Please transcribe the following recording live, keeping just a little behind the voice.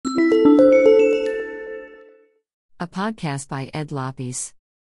a podcast by Ed Lopes.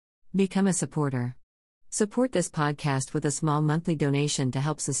 Become a supporter. Support this podcast with a small monthly donation to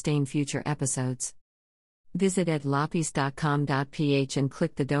help sustain future episodes. Visit edlopes.com.ph and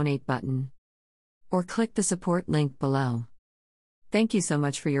click the donate button. Or click the support link below. Thank you so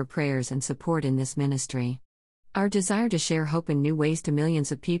much for your prayers and support in this ministry. Our desire to share hope in new ways to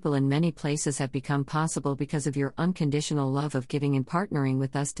millions of people in many places have become possible because of your unconditional love of giving and partnering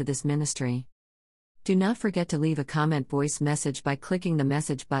with us to this ministry. Do not forget to leave a comment voice message by clicking the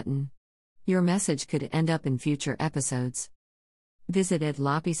message button. Your message could end up in future episodes. Visit Ed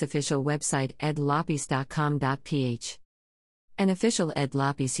Lopes' official website edlopes.com.ph. An official Ed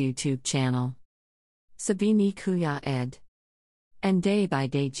Lopes YouTube channel. Sabini Kuya Ed. And Day by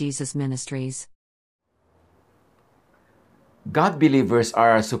Day Jesus Ministries. God believers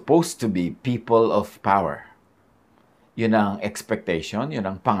are supposed to be people of power. Yun ang expectation, yun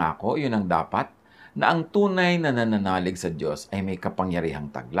ang pangako, yun ang dapat, na ang tunay na nananalig sa Diyos ay may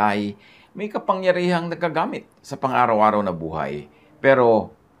kapangyarihang taglay, may kapangyarihang nagagamit sa pang-araw-araw na buhay.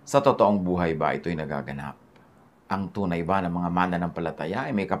 Pero sa totoong buhay ba ito'y nagaganap? Ang tunay ba ng mga mananampalataya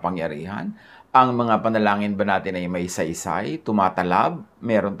ay may kapangyarihan? Ang mga panalangin ba natin ay may saysay, tumatalab,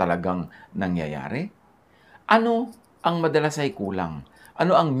 meron talagang nangyayari? Ano ang madalas ay kulang?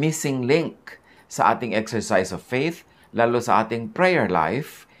 Ano ang missing link sa ating exercise of faith, lalo sa ating prayer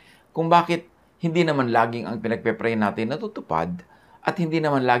life, kung bakit hindi naman laging ang pinagpe-pray natin natutupad at hindi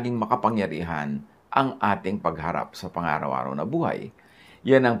naman laging makapangyarihan ang ating pagharap sa pang-araw-araw na buhay?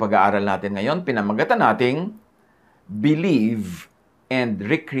 Yan ang pag-aaral natin ngayon. Pinamagatan nating Believe and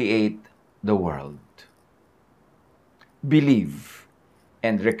Recreate the World. Believe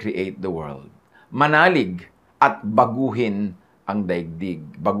and recreate the world. Manalig at baguhin ang daigdig,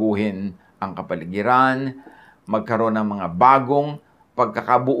 baguhin ang kapaligiran, magkaroon ng mga bagong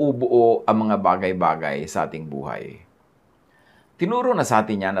pagkakabuo-buo ang mga bagay-bagay sa ating buhay. Tinuro na sa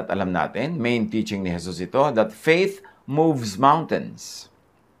atin yan at alam natin, main teaching ni Jesus ito, that faith moves mountains.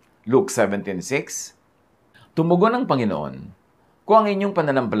 Luke 17:6. Tumugon ang Panginoon, kung ang inyong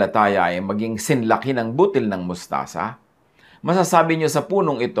pananampalataya ay maging sinlaki ng butil ng mustasa, masasabi niyo sa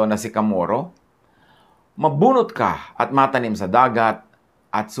punong ito na si Kamoro, mabunot ka at matanim sa dagat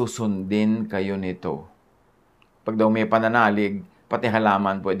at susundin kayo nito. Pag daw may pananalig, pati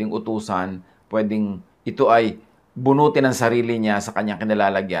halaman pwedeng utusan, pwedeng ito ay bunutin ang sarili niya sa kanyang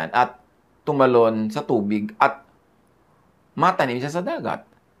kinalalagyan at tumalon sa tubig at matanim siya sa dagat.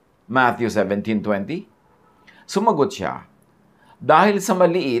 Matthew 17:20. Sumagot siya, dahil sa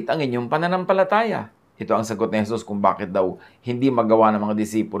maliit ang inyong pananampalataya. Ito ang sagot ni Jesus kung bakit daw hindi magawa ng mga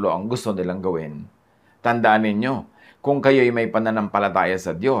disipulo ang gusto nilang gawin. Tandaan ninyo, kung kayo'y may pananampalataya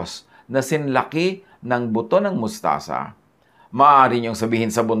sa Diyos na sinlaki ng buto ng mustasa, maaari niyong sabihin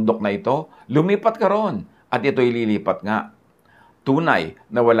sa bundok na ito, lumipat ka ron, at ito'y lilipat nga. Tunay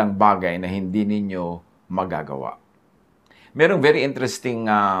na walang bagay na hindi ninyo magagawa. Merong very interesting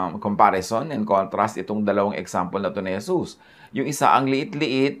comparison and contrast itong dalawang example na ito ni Jesus. Yung isa ang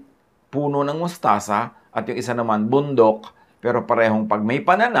liit-liit, puno ng mustasa, at yung isa naman bundok, pero parehong pag may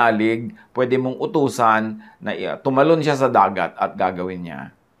pananalig, pwede mong utusan na tumalon siya sa dagat at gagawin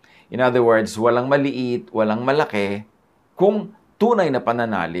niya. In other words, walang maliit, walang malaki, kung tunay na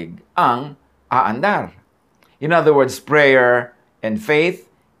pananalig ang aandar. In other words, prayer and faith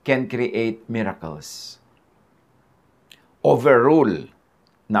can create miracles. Overrule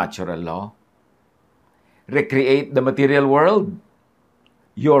natural law. Recreate the material world.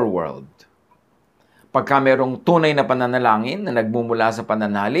 Your world. Pagka merong tunay na pananalangin na nagmumula sa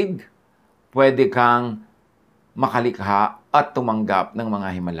pananalig, pwede kang makalikha at tumanggap ng mga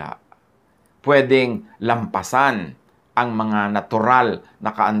himala. Pwedeng lampasan ang mga natural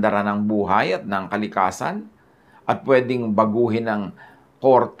na kaandaran ng buhay at ng kalikasan, at pwedeng baguhin ang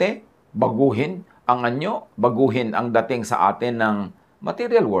korte, baguhin ang anyo, baguhin ang dating sa atin ng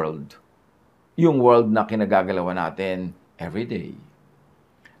material world. Yung world na kinagagalawan natin every day.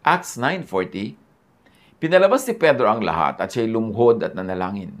 Acts 9:40, pinalabas ni Pedro ang lahat at siya'y lumuhod at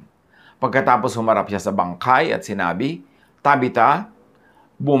nanalangin. Pagkatapos humarap siya sa bangkay at sinabi, Tabita,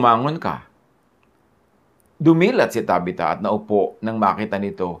 bumangon ka. Dumilat si Tabita at naupo nang makita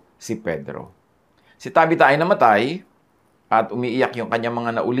nito si Pedro. Si Tabita ay namatay at umiiyak yung kanyang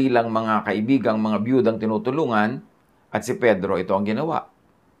mga naulilang mga kaibigang, mga biyudang tinutulungan, at si Pedro ito ang ginawa.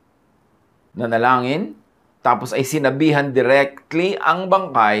 Nanalangin, tapos ay sinabihan directly ang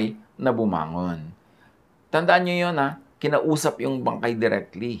bangkay na bumangon. Tandaan niyo yun kinausap yung bangkay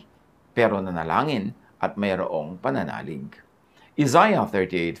directly, pero nanalangin at mayroong pananalig. Isaiah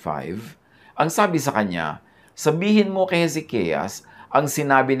 38:5, ang sabi sa kanya, sabihin mo kay Hezekias ang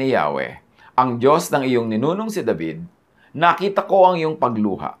sinabi ni Yahweh, ang Diyos ng iyong ninunong si David, nakita ko ang iyong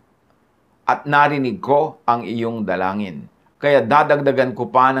pagluha at narinig ko ang iyong dalangin. Kaya dadagdagan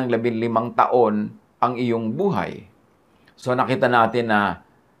ko pa ng 15 taon ang iyong buhay. So nakita natin na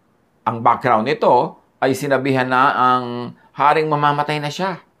ang background nito ay sinabihan na ang haring mamamatay na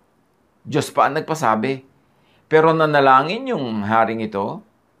siya. Diyos pa ang nagpasabi. Pero nanalangin yung haring ito,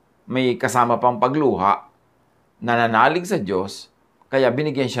 may kasama pang pagluha, nananalig sa Diyos, kaya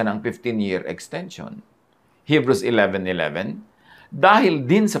binigyan siya ng 15-year extension. Hebrews 11:11, dahil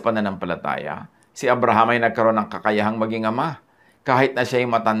din sa pananampalataya, si Abraham ay nagkaroon ng kakayahang maging ama, kahit na siya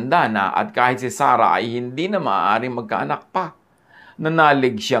ay matanda na at kahit si Sarah ay hindi na maaaring magkaanak pa.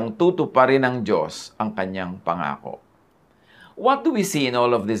 Nanalig siyang tutuparin ng Diyos ang kanyang pangako. What do we see in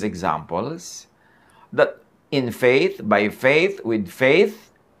all of these examples? That in faith, by faith, with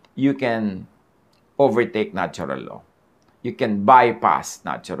faith, you can overtake natural law. You can bypass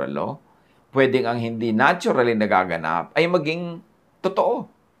natural law. Pwedeng ang hindi naturally nagaganap ay maging totoo.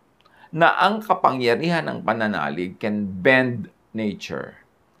 Na ang kapangyarihan ng pananalig can bend nature,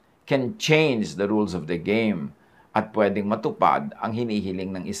 can change the rules of the game, at pwedeng matupad ang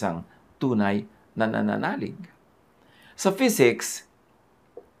hinihiling ng isang tunay na nananalig. Sa physics,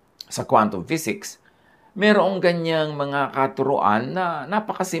 sa quantum physics, merong ganyang mga katuruan na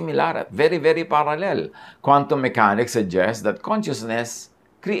napakasimilar at very, very parallel. Quantum mechanics suggests that consciousness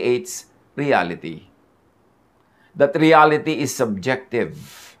creates reality. That reality is subjective.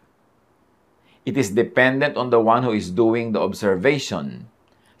 It is dependent on the one who is doing the observation.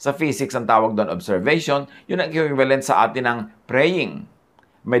 Sa physics, ang tawag doon observation, yun ang equivalent sa atin ng praying,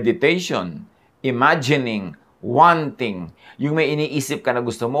 meditation, imagining, wanting. Yung may iniisip ka na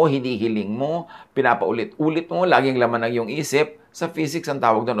gusto mo, hinihiling mo, pinapaulit-ulit mo, laging laman ng iyong isip, sa physics, ang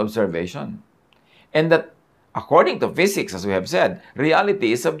tawag doon observation. And that, according to physics, as we have said,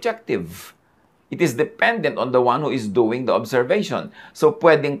 reality is subjective. It is dependent on the one who is doing the observation. So,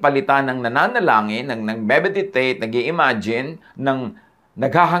 pwedeng palitan ng nananalangin, ng nag-meditate, nag-i-imagine, ng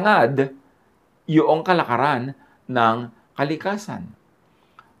naghahangad yung kalakaran ng kalikasan.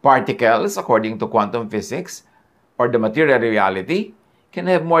 Particles, according to quantum physics, or the material reality, can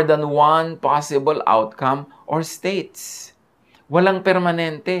have more than one possible outcome or states. Walang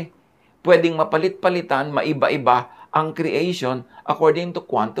permanente. Pwedeng mapalit-palitan, maiba-iba ang creation according to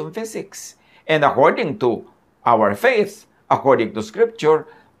quantum physics. And according to our faith, according to Scripture,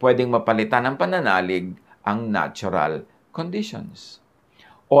 pwedeng mapalitan ng pananalig ang natural conditions.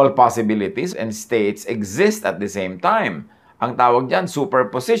 All possibilities and states exist at the same time. Ang tawag dyan,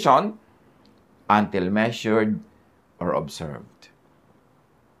 superposition, until measured or observed.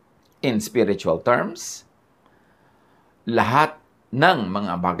 In spiritual terms, lahat ng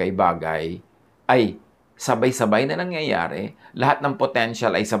mga bagay-bagay ay sabay-sabay na nangyayari, lahat ng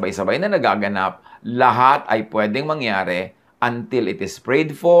potential ay sabay-sabay na nagaganap, lahat ay pwedeng mangyari until it is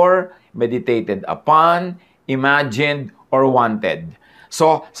prayed for, meditated upon, imagined, or wanted.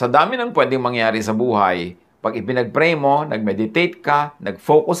 So, sa dami ng pwedeng mangyari sa buhay, pag ipinag-pray mo, nag-meditate ka,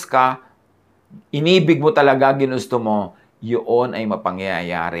 nag-focus ka, inibig mo talaga, ginusto mo, yun ay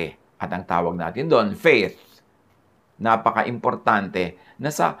mapangyayari. At ang tawag natin doon, faith. Napaka-importante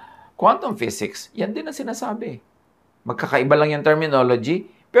na sa quantum physics, yan din ang sinasabi. Magkakaiba lang yung terminology,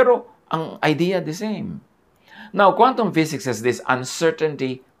 pero ang idea the same. Now, quantum physics has this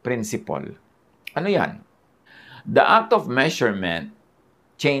uncertainty principle. Ano yan? The act of measurement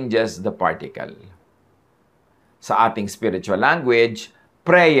changes the particle. Sa ating spiritual language,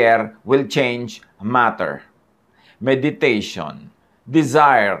 prayer will change matter. Meditation,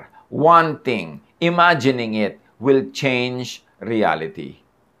 desire, wanting, imagining it will change reality.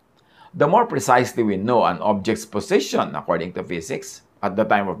 The more precisely we know an object's position according to physics at the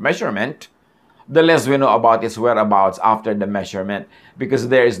time of measurement, the less we know about its whereabouts after the measurement because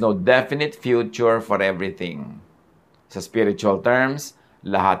there is no definite future for everything. Sa spiritual terms,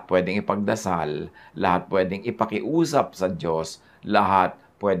 lahat pwedeng ipagdasal, lahat pwedeng ipakiusap sa Diyos, lahat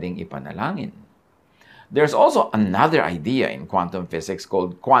pwedeng ipanalangin. There's also another idea in quantum physics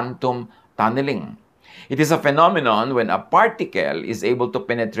called quantum tunneling. It is a phenomenon when a particle is able to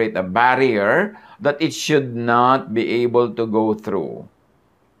penetrate a barrier that it should not be able to go through.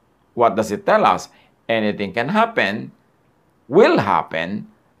 What does it tell us? Anything can happen, will happen,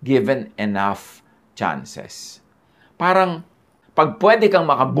 given enough chances. Parang pag pwede kang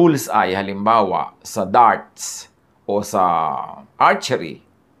maka-bullseye halimbawa sa darts o sa archery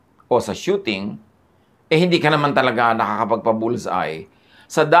o sa shooting, hindi ka naman talaga nakakapagpa-bullseye.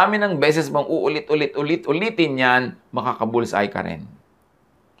 Sa dami ng beses mong uulit-ulitin yan, makaka-bullseye ka rin.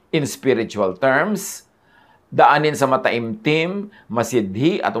 In spiritual terms, daanin sa mataimtim,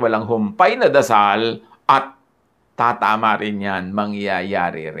 masidhi at walang humpay na dasal at tatama rin yan,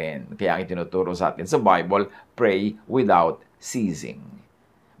 mangyayari rin. Kaya ang itinuturo sa atin sa Bible, pray without ceasing.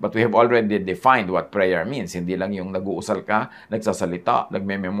 But we have already defined what prayer means. Hindi lang yung nag-uusal ka, nagsasalita,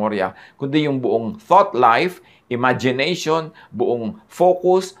 nagme-memorya, kundi yung buong thought life, imagination, buong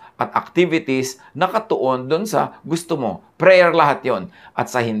focus at activities nakatuon doon sa gusto mo. Prayer lahat yon.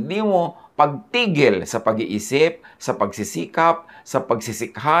 At sa hindi mo pagtigil sa pag-iisip, sa pagsisikap, sa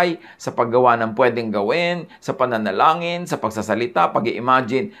pagsisikhay, sa paggawa ng pwedeng gawin, sa pananalangin, sa pagsasalita,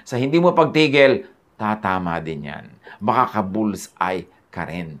 pag-i-imagine, sa hindi mo pagtigil, tatama din yan. Makaka-bullseye ka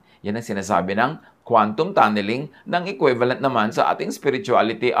rin. Yan ang sinasabi ng quantum tunneling, ng equivalent naman sa ating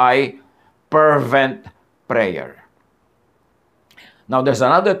spirituality ay fervent prayer. Now, there's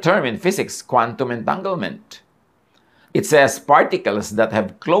another term in physics, quantum entanglement. It says particles that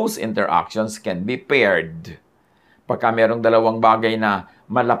have close interactions can be paired. Pagka merong dalawang bagay na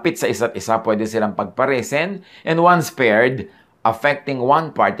malapit sa isa't isa, pwede silang pagparesen, and once paired, affecting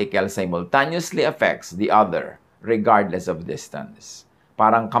one particle simultaneously affects the other, regardless of distance.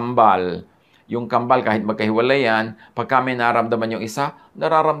 Parang kambal. Yung kambal, kahit magkahiwalay yan, pagka may nararamdaman yung isa,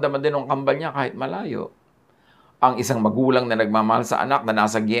 nararamdaman din ng kambal niya kahit malayo. Ang isang magulang na nagmamahal sa anak na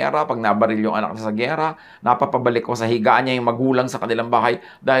nasa giyera, pag nabaril yung anak na sa giyera, napapabalik ko sa higaan niya yung magulang sa kanilang bahay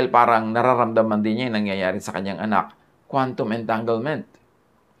dahil parang nararamdaman din niya yung nangyayari sa kanyang anak. Quantum entanglement.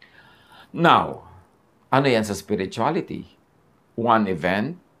 Now, ano yan sa spirituality? One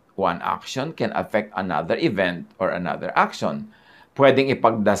event, one action can affect another event or another action. Pwedeng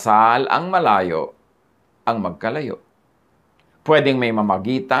ipagdasal ang malayo, ang magkalayo. Pwedeng may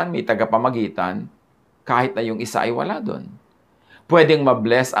mamagitan, may tagapamagitan, kahit na yung isa ay wala doon. Pwedeng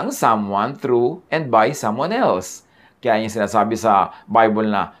mabless ang someone through and by someone else. Kaya yung sinasabi sa Bible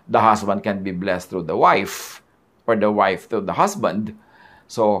na the husband can be blessed through the wife or the wife through the husband.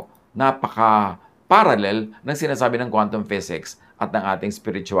 So, napaka-parallel ng sinasabi ng quantum physics at ng ating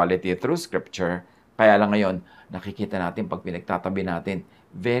spirituality through Scripture. Kaya lang ngayon, nakikita natin pag pinagtatabi natin,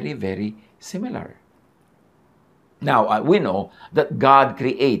 very, very similar. Now, we know that God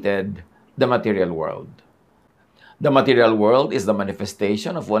created the material world. The material world is the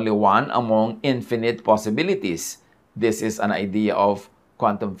manifestation of only one among infinite possibilities. This is an idea of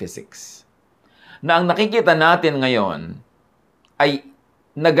quantum physics. Na ang nakikita natin ngayon ay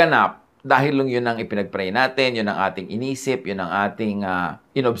naganap dahil yun ang ipinagpray natin, yun ang ating inisip, yun ang ating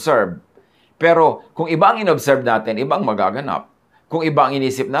inobserve. Pero kung iba ang inobserve natin, iba ang magaganap. Kung iba ang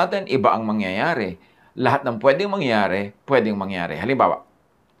inisip natin, iba ang mangyayari. Lahat ng pwedeng mangyari. Halimbawa,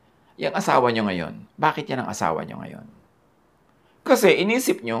 yung asawa nyo ngayon, bakit yan ang asawa nyo ngayon? Kasi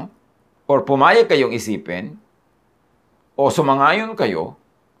inisip nyo, or pumayag kayong isipin, o sumangayon kayo,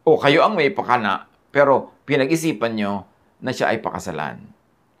 o kayo ang may pakana, pero pinag-isipan nyo na siya ay pakasalan.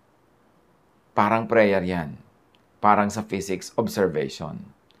 Parang prayer yan. Parang sa physics, observation.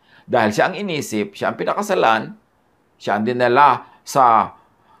 Dahil siya ang inisip, siya ang pinakasalan, siya ang dinala sa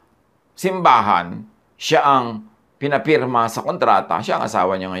simbahan, siya ang pinapirma sa kontrata, siya ang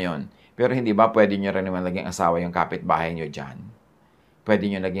asawa niyo ngayon. Pero hindi ba pwede niyo rin naman naging asawa yung kapitbahay niyo dyan? Pwede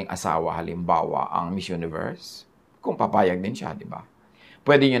niyo naging asawa, halimbawa, ang Miss Universe? Kung papayag din siya, di ba?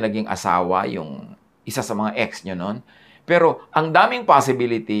 Pwede niyo naging asawa yung isa sa mga ex niyo noon. Pero ang daming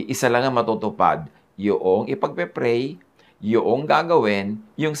possibility, isa lang ang matutupad, yung ipagpe-pray, yung gagawin,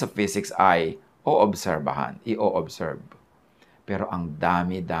 yung sa physics ay o-obserbahan, i-o-observe. Pero ang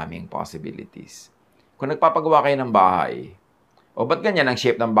dami-daming possibilities. Kung nagpapagawa kayo ng bahay, o ba't ganyan ang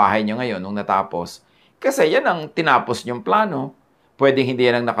shape ng bahay nyo ngayon nung natapos? Kasi yan ang tinapos nyong plano. Pwedeng hindi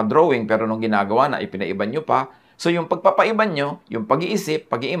yan ang nakadrawing, pero nung ginagawa na, ipinaiban nyo pa. So yung pagpapaiban nyo, yung pag-iisip,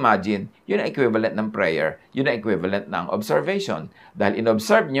 pag-i-imagine, yun ang equivalent ng prayer. Yun ang equivalent ng observation. Dahil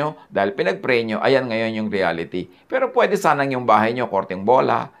in-observe nyo, dahil pinag-pray nyo, ayan ngayon yung reality. Pero pwede sanang yung bahay nyo, korteng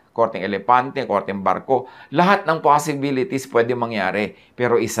bola, korteng elepante, korteng barko. Lahat ng possibilities pwede mangyari.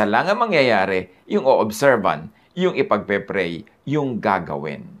 Pero isa lang ang mangyayari, yung o-observan, yung ipagpe-pray, yung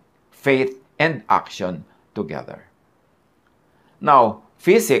gagawin. Faith and action together. Now,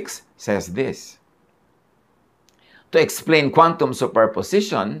 physics says this. To explain quantum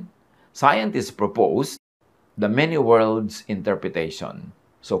superposition, scientists propose the many worlds interpretation,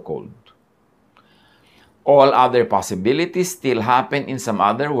 so-called. All other possibilities still happen in some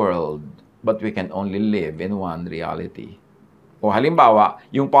other world, but we can only live in one reality. O halimbawa,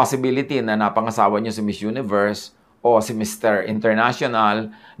 yung possibility na napangasawa nyo si Miss Universe o si Mr. International,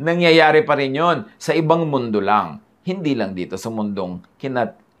 nangyayari pa rin yun sa ibang mundo lang. Hindi lang dito sa mundong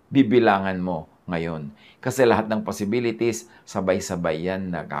kinatbibilangan mo ngayon. Kasi lahat ng possibilities, sabay-sabay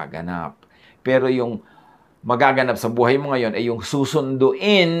yan nagaganap. Pero yung magaganap sa buhay mo ngayon ay yung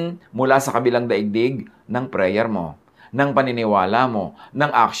susunduin mula sa kabilang daigdig ng prayer mo, ng paniniwala mo,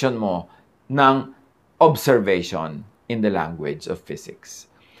 ng action mo, ng observation in the language of physics.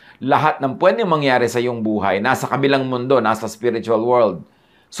 Lahat ng pwedeng mangyari sa iyong buhay, nasa kabilang mundo, nasa spiritual world,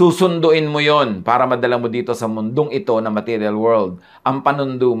 susunduin mo yon para madala mo dito sa mundong ito na material world. Ang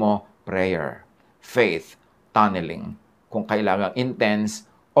panundo mo, prayer, faith, tunneling. Kung kailangan intense,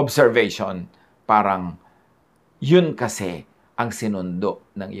 observation, parang yun kasi ang sinundo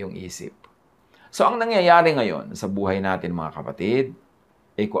ng iyong isip. So, ang nangyayari ngayon sa buhay natin, mga kapatid,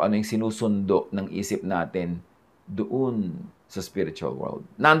 ay kung ano yung sinusundo ng isip natin doon sa spiritual world.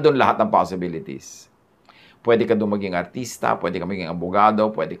 Nandun lahat ng possibilities. Pwede ka doon maging artista, pwede ka maging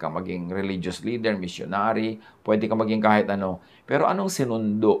abogado, pwede ka maging religious leader, missionary, pwede ka maging kahit ano. Pero anong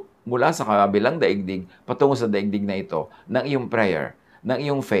sinundo mula sa kabilang daigdig patungo sa daigdig na ito ng iyong prayer, ng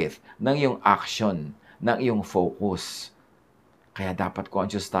iyong faith, ng iyong action, ng iyong focus. Kaya dapat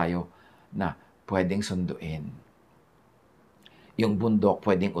conscious tayo na pwedeng sunduin. Yung bundok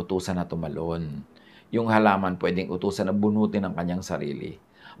pwedeng utusan na tumalon. Yung halaman pwedeng utusan na bunutin ang kanyang sarili.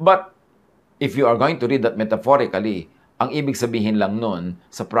 But if you are going to read that metaphorically, ang ibig sabihin lang nun,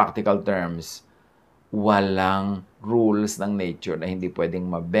 sa practical terms, walang rules ng nature na hindi pwedeng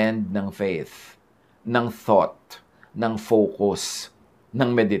mabend ng faith, ng thought, ng focus,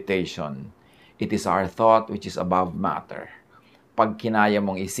 ng meditation. It is our thought which is above matter. Pag kinaya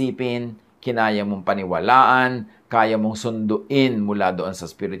mong isipin, kinaya mong paniwalaan, kaya mong sunduin mula doon sa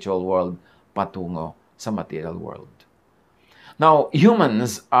spiritual world patungo sa material world. Now,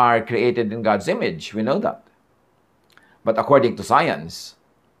 humans are created in God's image. We know that. But according to science,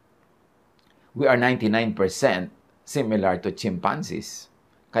 we are 99% similar to chimpanzees.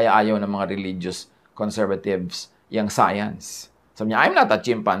 Kaya ayaw ng mga religious conservatives yung science. Sabi niya, I'm not a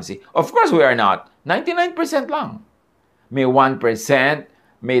chimpanzee. Of course we are not. 99% lang. May 1%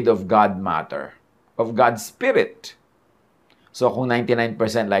 made of God matter, of God's spirit. So kung 99%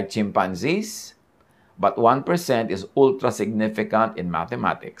 like chimpanzees, but 1% is ultra significant in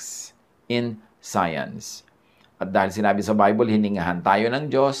mathematics, in science. At dahil sinabi sa Bible, hiningahan tayo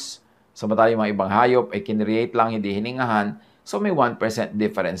ng Diyos, samantalang mga ibang hayop ay kinreate lang, hindi hiningahan, so may 1%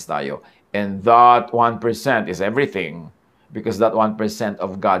 difference tayo. And that 1% is everything. Because that 1%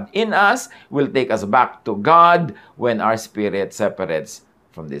 of God in us will take us back to God when our spirit separates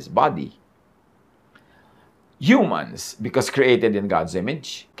from this body. Humans, because created in God's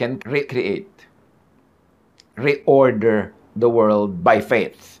image, can recreate, reorder the world by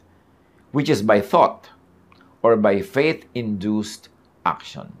faith, which is by thought or by faith-induced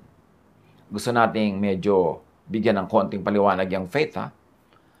action. Gusto nating medyo bigyan ng konting paliwanag yung faith, ha?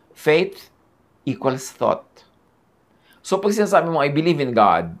 Faith equals thought. So pag sinasabi mo, I believe in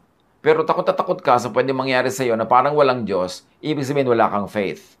God, pero takot na takot ka sa pwede mangyari sa iyo na parang walang Diyos, ibig sabihin wala kang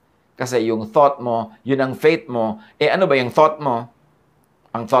faith. Kasi yung thought mo, yun ang faith mo. Ano ba yung thought mo?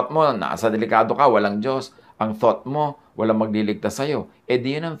 Ang thought mo, nasa delikado ka, walang Diyos. Ang thought mo, walang magliligtas sa iyo.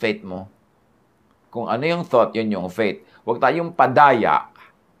 Di yun ang faith mo. Kung ano yung thought, yun yung faith. Huwag tayong padaya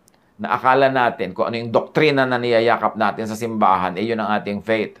na akala natin kung ano yung doktrina na niyayakap natin sa simbahan, yun ang ating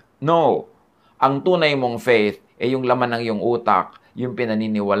faith. No. Ang tunay mong faith yung laman ng iyong utak, yung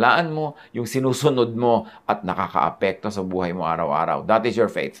pinaniniwalaan mo, yung sinusunod mo, at nakakaapekto sa buhay mo araw-araw. That is your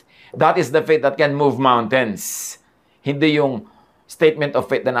faith. That is the faith that can move mountains. Hindi yung statement of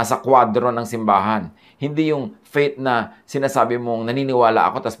faith na nasa kwadro ng simbahan. Hindi yung faith na sinasabi mong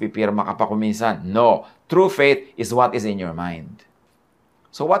naniniwala ako tapos pipirma ka pa kuminsan. No. True faith is what is in your mind.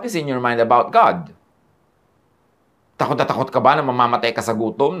 So what is in your mind about God? Takot na takot ka ba na mamamatay ka sa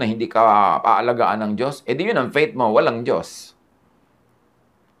gutom na hindi ka paalagaan ng Diyos? Di yun ang faith mo, walang Diyos.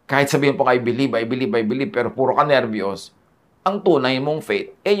 Kahit sabihin po I believe, pero puro ka nervyos, ang tunay mong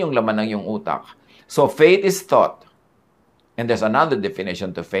faith, yung laman ng iyong utak. So faith is thought. And there's another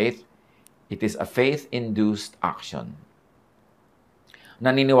definition to faith. It is a faith-induced action.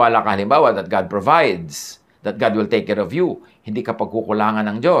 Naniniwala ka halimbawa that God provides, that God will take care of you. Hindi ka pagkukulangan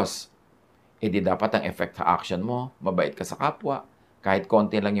ng Diyos. Di dapat ang effect sa action mo, mabait ka sa kapwa. Kahit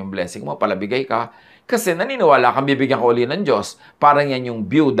konti lang yung blessing mo, palabigay ka. Kasi naniniwala kang bibigyan ka uli ng Diyos. Parang yan yung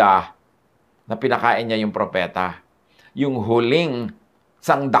byuda na pinakain niya yung propeta. Yung huling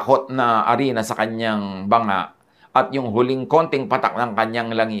sangdakot na arena sa kanyang banga at yung huling konting patak ng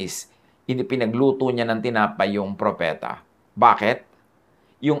kanyang langis, pinagluto niya ng tinapay yung propeta. Bakit?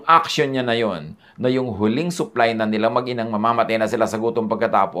 Yung action niya na yon, na yung huling supply na nila mag-inang mamamatay na sila sa gutom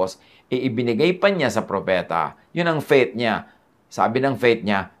pagkatapos, ibinigay pa niya sa propeta. Yun ang faith niya. Sabi ng faith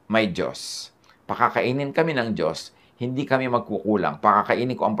niya, may Diyos. Pakakainin kami ng Diyos. hindi kami magkukulang.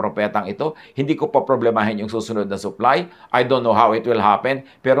 Pakakainin ko ang propetang ito, hindi ko pa problemahin yung susunod na supply. I don't know how it will happen,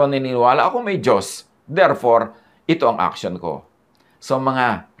 pero naniniwala ako may Diyos. Therefore, ito ang action ko. So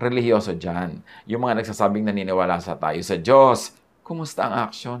mga relihiyoso dyan, yung mga nagsasabing naniniwala tayo sa Diyos, kumusta ang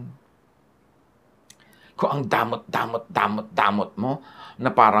action? Kung ang damot mo, na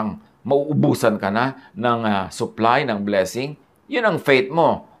parang mauubusan ka na ng supply, ng blessing, yun ang faith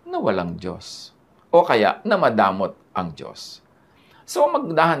mo na walang Diyos. O kaya na madamot ang Diyos. So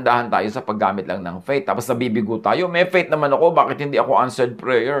magdahan-dahan tayo sa paggamit lang ng faith. Tapos nabibigo tayo, may faith naman ako, bakit hindi ako answered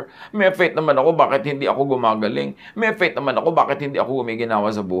prayer? May faith naman ako, bakit hindi ako gumagaling? May faith naman ako, bakit hindi ako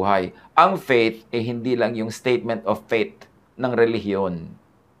gumiginawa sa buhay? Ang faith hindi lang yung statement of faith ng relihiyon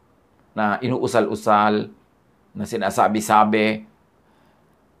na inuusal-usal, na sinasabi-sabi.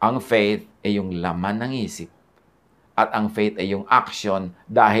 Ang faith ay yung laman ng isip. At ang faith ay yung action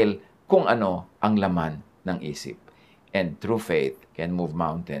dahil kung ano ang laman ng isip. And true faith can move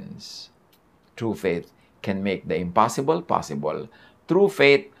mountains. True faith can make the impossible possible. True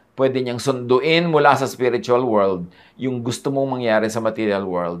faith, pwede niyang sunduin mula sa spiritual world yung gusto mong mangyari sa material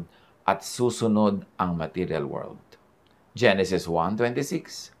world at susunod ang material world. Genesis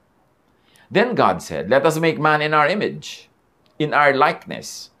 1:26. Then God said, "Let us make man in our image, in our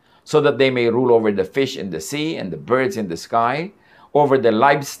likeness, so that they may rule over the fish in the sea and the birds in the sky, over the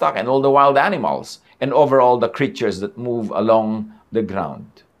livestock and all the wild animals, and over all the creatures that move along the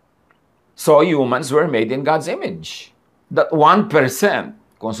ground." So humans were made in God's image. That 1%,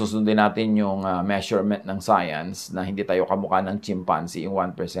 kung susundin natin yung measurement ng science, na hindi tayo kamukha ng chimpanzee, yung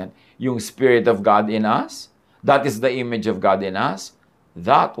 1%, yung Spirit of God in us, that is the image of God in us,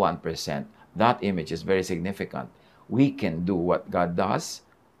 that 1%, that image is very significant. We can do what God does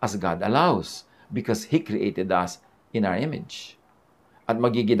as God allows because He created us in our image. At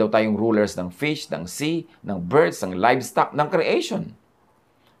magiging daw tayong rulers ng fish, ng sea, ng birds, ng livestock, ng creation.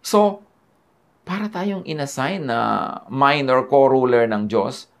 So, para tayong inassign na minor co-ruler ng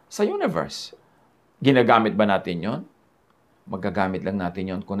Diyos sa universe. Ginagamit ba natin yon? Magagamit lang natin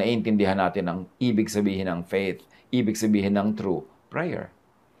yon kung naiintindihan natin ang ibig sabihin ng faith, ibig sabihin ng true prayer.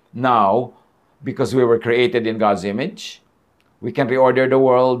 Now, because we were created in God's image, we can reorder the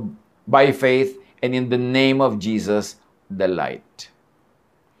world by faith and in the name of Jesus, the light.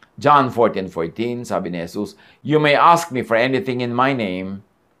 John 14:14, sabi ni Jesus, "You may ask me for anything in my name,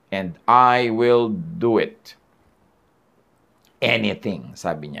 and I will do it." Anything,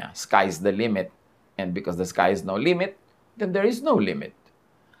 sabi niya. Sky's the limit. And because the sky is no limit, then there is no limit.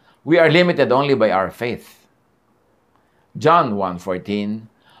 We are limited only by our faith. John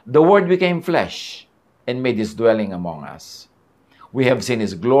 1:14, "The Word became flesh and made His dwelling among us. We have seen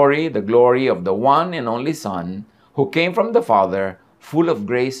His glory, the glory of the one and only Son, who came from the Father, full of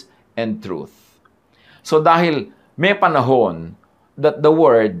grace and truth." So dahil may panahon that the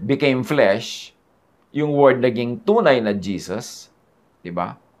Word became flesh, yung Word naging tunay na Jesus, di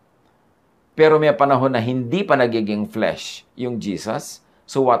ba? Pero may panahon na hindi pa nagiging flesh yung Jesus,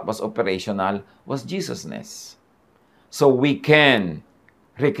 so what was operational was Jesusness. So we can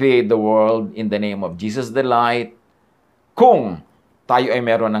recreate the world in the name of Jesus the Light kung tayo ay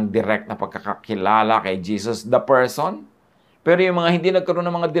meron ng direct na pagkakakilala kay Jesus the person. Pero yung mga hindi nagkaroon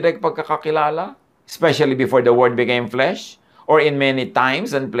ng mga direct pagkakakilala, especially before the Word became flesh, or in many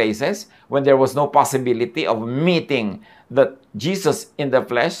times and places when there was no possibility of meeting that Jesus in the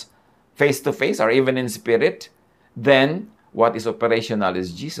flesh, face to face, or even in spirit, then what is operational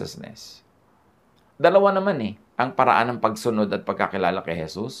is Jesusness. Dalawa naman ang paraan ng pagsunod at pagkakilala kay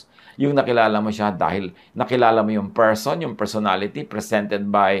Jesus. Yung nakilala mo siya dahil nakilala mo yung person, yung personality presented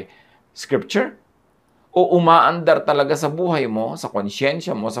by Scripture, o umaandar talaga sa buhay mo, sa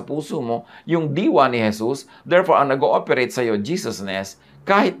konsyensya mo, sa puso mo, yung diwa ni Jesus. Therefore, ang nag-ooperate sa'yo, Jesusness,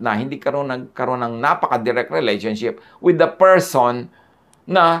 kahit na hindi nagkaroon ng napaka-direct relationship with the person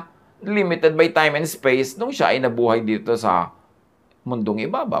na limited by time and space nung siya ay nabuhay dito sa mundong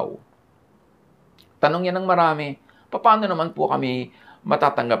ibabaw. Tanong yan ng marami, paano naman po kami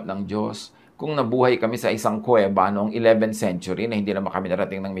matatanggap ng Diyos kung nabuhay kami sa isang kuweba noong 11th century na hindi naman kami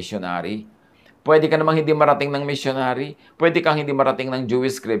narating ng missionary? Pwede ka namang hindi marating ng missionary, pwede kang hindi marating ng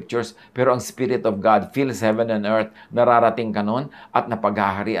Jewish scriptures, pero ang Spirit of God fills heaven and earth, nararating ka nun at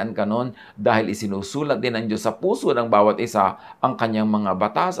napaghaharian ka nun dahil isinusulat din ng Diyos sa puso ng bawat isa ang kanyang mga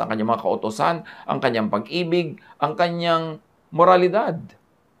batas, ang kanyang mga kautusan, ang kanyang pag-ibig, ang kanyang moralidad.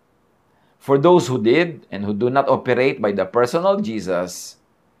 For those who did and who do not operate by the personal Jesus,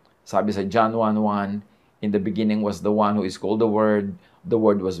 sabi sa John 1:1, "In the beginning was the one who is called the Word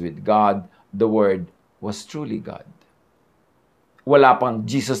was with God, the Word was truly God." Wala pang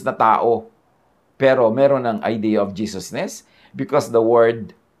Jesus na tao, Pero meron ng idea of Jesusness because the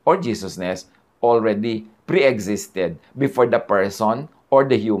word or Jesusness already pre-existed before the person or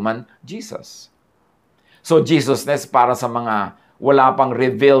the human Jesus. So Jesusness para sa mga wala pang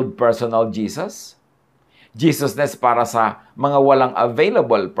revealed personal Jesus. Jesusness para sa mga walang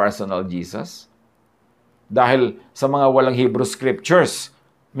available personal Jesus. Dahil sa mga walang Hebrew Scriptures,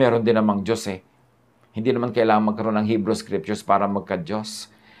 meron din namang Diyos eh. Hindi naman kailangan magkaroon ng Hebrew Scriptures para magka-Diyos.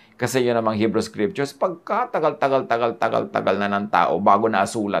 Kasi yun namang Hebrew Scriptures, pagka-tagal na ng tao bago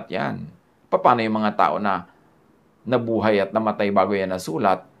nasulat yan. Paano yung mga tao na nabuhay at namatay bago yan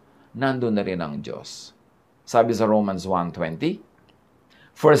nasulat, nandun na rin ang Diyos. Sabi sa Romans 1:20,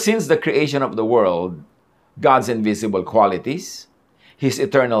 "For since the creation of the world, God's invisible qualities, His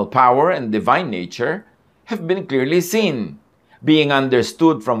eternal power and divine nature have been clearly seen, being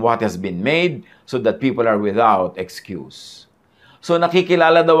understood from what has been made, so that people are without excuse." So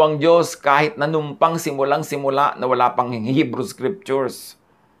nakikilala daw ang Diyos kahit nanumpang simulang-simula na wala pang Hebrew Scriptures.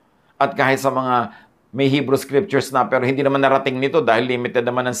 At kahit sa mga may Hebrew Scriptures na pero hindi naman narating nito dahil limited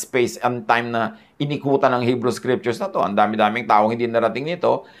naman ang space and time na inikutan ng Hebrew Scriptures na to. Ang dami-daming taong hindi narating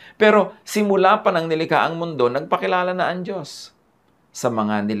nito. Pero simula pa ng nilikha ang mundo, nagpakilala na ang Diyos sa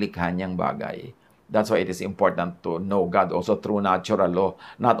mga nilikha niyang bagay. That's why it is important to know God also through natural law,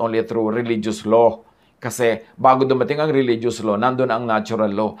 not only through religious law. Kasi bago dumating ang religious law, nandun ang natural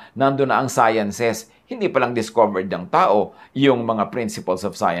law, nandun na ang sciences. Hindi pa lang discovered ng tao yung mga principles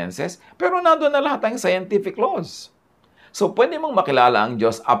of sciences, pero nandun na lahat ang scientific laws. So pwede mong makilala ang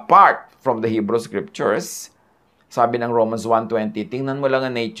Diyos apart from the Hebrew Scriptures. Sabi ng Romans 1:20, tingnan mo lang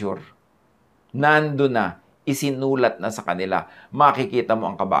ang nature. Nandun na, isinulat na sa kanila. Makikita mo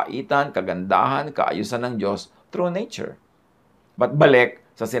ang kabaitan, kagandahan, kaayusan ng Diyos through nature. But balik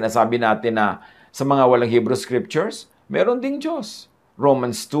sa sinasabi natin na sa mga walang Hebrew Scriptures, meron ding Diyos.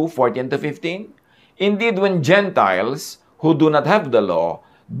 Romans 2:14-15. "Indeed, when Gentiles who do not have the law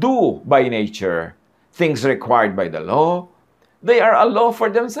do by nature things required by the law, they are a law for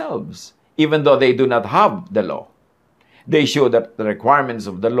themselves, even though they do not have the law. They show that the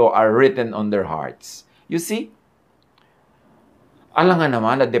requirements of the law are written on their hearts." You see, alangan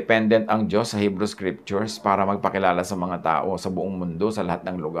naman na dependent ang Diyos sa Hebrew Scriptures para magpakilala sa mga tao sa buong mundo, sa lahat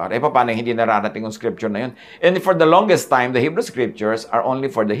ng lugar. Paano hindi nararating yung Scripture na yun? And for the longest time, the Hebrew Scriptures are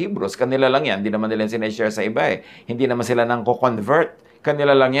only for the Hebrews. Kanila lang yan. Hindi naman nila sinashare sa iba eh. Hindi naman sila nang ko-convert.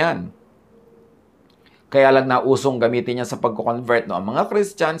 Kanila lang yan. Kaya lang nausong gamitin niya sa pagko-convert. No? Ang mga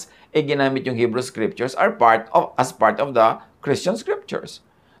Christians, ginamit yung Hebrew Scriptures as part of the Christian Scriptures.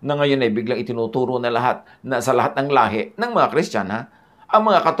 Na ngayon ay biglang itinuturo na lahat, na sa lahat ng lahi ng mga Christian, ha?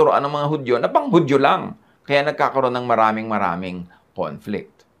 Ang mga katuroan ng mga Hudyo na pang Hudyo lang. Kaya nagkakaroon ng maraming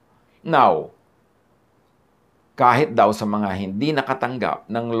conflict. Now, kahit daw sa mga hindi nakatanggap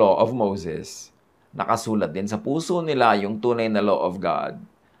ng Law of Moses, nakasulat din sa puso nila yung tunay na Law of God.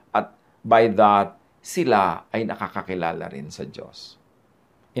 At by that, sila ay nakakakilala rin sa Diyos.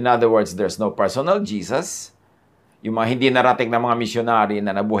 In other words, there's no personal Jesus. Yung mga hindi narating na mga misyonary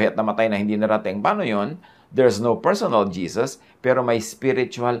na nabuhay at namatay na hindi narating, paano yun? There's no personal Jesus, pero may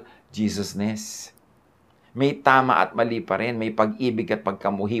spiritual Jesusness. May tama at mali pa rin, may pag-ibig at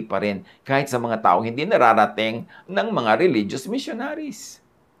pagkamuhi pa rin, kahit sa mga taong hindi nararating ng mga religious missionaries.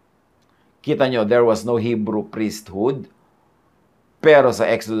 Kita nyo, there was no Hebrew priesthood, pero sa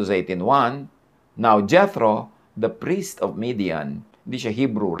Exodus 18:1, now Jethro, the priest of Midian, hindi siya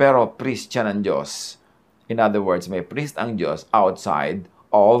Hebrew, pero priest siya ng Diyos. In other words, may priest ang Diyos outside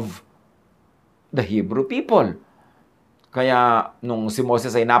of the Hebrew people. Kaya nung si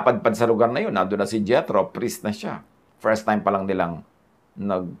Moses ay napadpad sa lugar na yun, nandun na si Jethro, priest na siya. First time pa lang nilang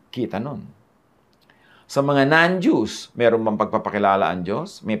nagkita nun. Sa mga non-Jews, meron bang pagpapakilala ang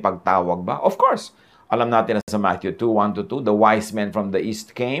Diyos? May pagtawag ba? Of course. Alam natin na sa Matthew 2:1-2, the wise men from the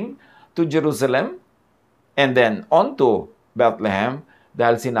east came to Jerusalem and then on to Bethlehem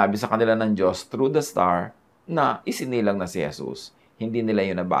dahil sinabi sa kanila ng Diyos through the star na isinilang na si Jesus. Hindi nila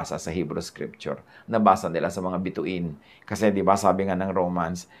yun nabasa sa Hebrew Scripture. Nabasa nila sa mga bituin. Kasi di ba sabi nga ng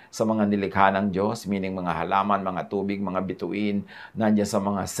Romans, sa mga nilikha ng Diyos, meaning mga halaman, mga tubig, mga bituin, nandiyan sa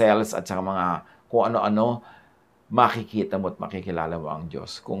mga cells at sa mga kung ano-ano, makikita mo at makikilala mo ang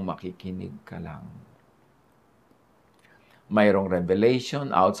Diyos kung makikinig ka lang. Mayroong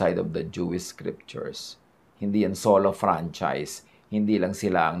revelation outside of the Jewish Scriptures. Hindi yan solo franchise. Hindi lang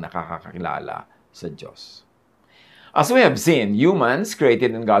sila ang nakakakilala sa Diyos. As we have seen, humans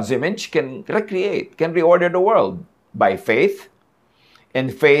created in God's image can recreate, can reorder the world by faith.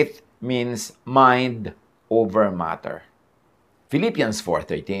 And faith means mind over matter. Philippians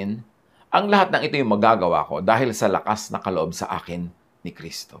 4:13, ang lahat ng ito yung magagawa ko dahil sa lakas na kaloob sa akin ni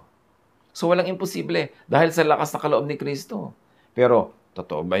Kristo. So walang imposible dahil sa lakas na kaloob ni Kristo. Pero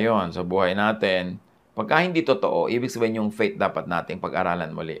totoo ba yon sa buhay natin? Pagka hindi totoo, ibig sabihin yung faith dapat nating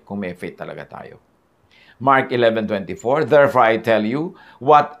pag-aralan muli kung may faith talaga tayo. Mark 11:24, therefore I tell you,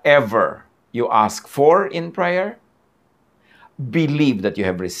 whatever you ask for in prayer, believe that you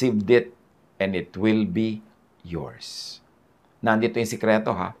have received it and it will be yours. Nandito yung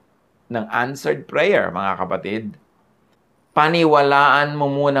sikreto ng answered prayer, mga kapatid. Paniwalaan mo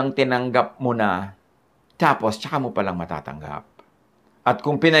munang tinanggap mo na, tapos tsaka mo palang matatanggap. At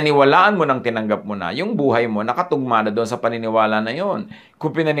kung pinaniwalaan mo nang tinanggap mo na, yung buhay mo nakatugma na doon sa paniniwala na yon. Kung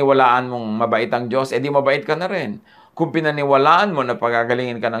pinaniwalaan mong mabait ang Diyos, edi mabait ka na rin. Kung pinaniwalaan mo na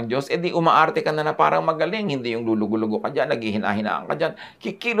pagagalingin ka ng Diyos, edi umaarte ka na parang magaling. Hindi yung lulugo-lugo ka dyan, naghihina-hinaan ka dyan.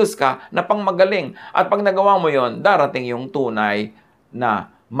 Kikilos ka na pang magaling. At pag nagawa mo yon, darating yung tunay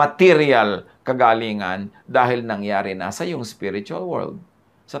na material kagalingan dahil nangyari na sa yung spiritual world.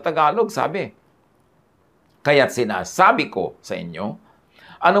 Sa Tagalog, sabi, kaya't sinasabi ko sa inyo,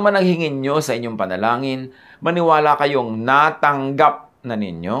 ano man ang hingin nyo sa inyong panalangin, maniwala kayong natanggap na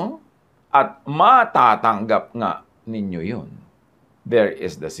ninyo at matatanggap nga ninyo yun. There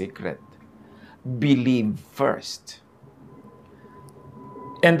is the secret. Believe first.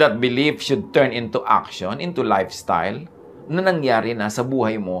 And that belief should turn into action, into lifestyle, na nangyari na sa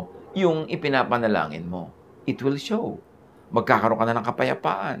buhay mo yung ipinapanalangin mo. It will show. Magkakaroon ka na ng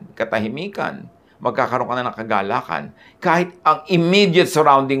kapayapaan, katahimikan, magkakaroon ka na ng kagalakan. Kahit ang immediate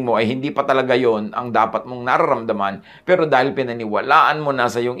surrounding mo ay hindi pa talaga yon ang dapat mong nararamdaman, pero dahil pinaniwalaan mo na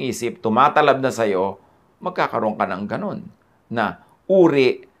sa iyong isip, tumatalab na sa iyo, magkakaroon ka ng ganun na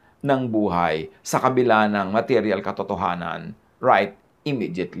uri ng buhay sa kabila ng material katotohanan right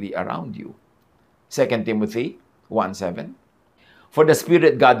immediately around you. 2 Timothy 1:7. For the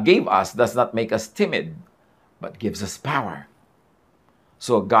Spirit God gave us does not make us timid, but gives us power.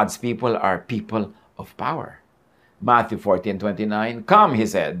 So God's people are people of power. Matthew 14:29, come, he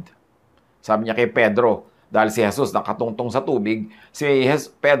said. Sabi niya kay Pedro, dahil si Jesus nakatungtong sa tubig,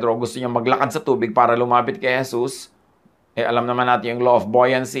 Pedro gusto niya maglakad sa tubig para lumapit kay Jesus. Alam naman natin yung law of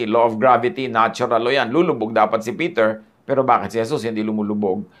buoyancy, law of gravity, natural law yan. Lulubog dapat si Peter, pero bakit si Jesus hindi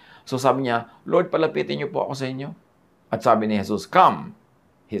lumulubog? So sabi niya, Lord, palapitin niyo po ako sa inyo. At sabi ni Jesus, come,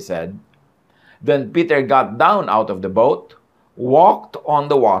 he said. Then Peter got down out of the boat, walked on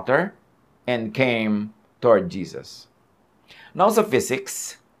the water, and came toward Jesus. Now sa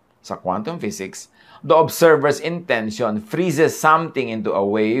physics, sa quantum physics, the observer's intention freezes something into a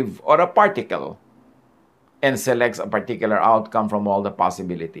wave or a particle and selects a particular outcome from all the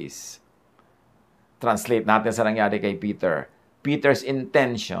possibilities. Translate natin sa nangyari kay Peter. Peter's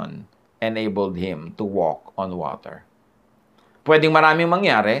intention enabled him to walk on water. Pwedeng maraming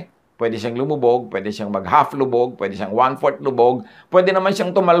mangyari. Pwede siyang lumubog, pwede siyang mag-half lubog, pwede siyang 1/4 lubog, pwede naman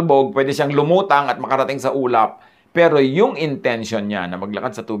siyang tumalbog, pwede siyang lumutang at makarating sa ulap. Pero yung intention niya na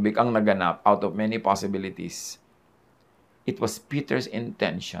maglakad sa tubig ang naganap out of many possibilities. It was Peter's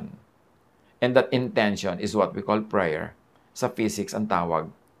intention. And that intention is what we call prayer. Sa physics ang tawag,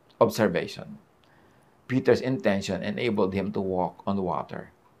 observation. Peter's intention enabled him to walk on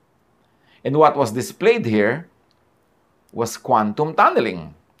water. And what was displayed here was quantum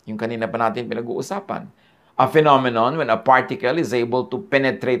tunneling. Yung kanina pa natin pinag-uusapan. A phenomenon when a particle is able to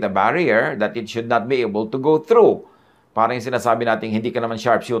penetrate a barrier that it should not be able to go through. Parang yung sinasabi natin, hindi ka naman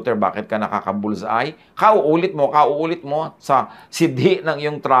sharpshooter, bakit ka nakaka-bullseye? Kauulit mo sa sidhi ng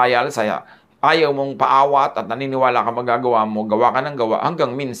iyong trial, sa ayaw mong paawat at naniniwala ka magagawa mo, gawa ka ng gawa,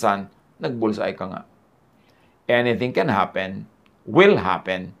 hanggang minsan, nag-bullseye ka nga. Anything can happen, will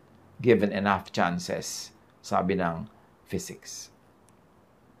happen, given enough chances, sabi ng physics.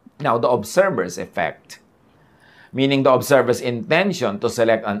 Now, the observer's effect, meaning the observer's intention to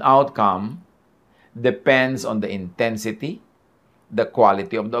select an outcome, depends on the intensity, the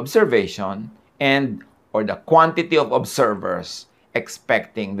quality of the observation, and or the quantity of observers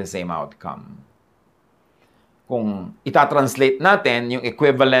expecting the same outcome. Kung itatranslate natin yung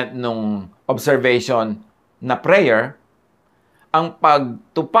equivalent ng observation na prayer, ang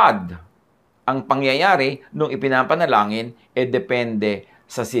pagtupad, ang pangyayari nung ipinapanalangin, depende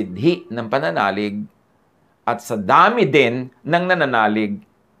sa sidhi ng pananalig at sa dami din ng nananalig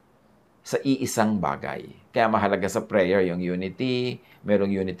sa iisang bagay. Kaya mahalaga sa prayer yung unity,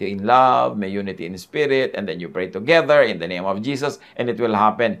 merong unity in love, may unity in spirit, and then you pray together in the name of Jesus, and it will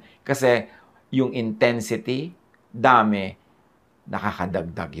happen. Kasi yung intensity, dami,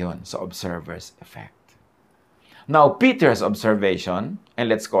 nakakadagdag yon sa observer's effect. Now, Peter's observation, and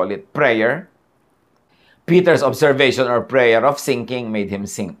let's call it prayer, Peter's observation or prayer of sinking made him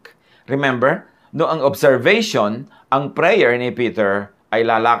sink. Remember, no ang observation, ang prayer ni Peter ay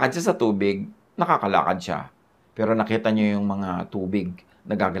lalakad siya sa tubig, nakakalakad siya. Pero nakita niyo yung mga tubig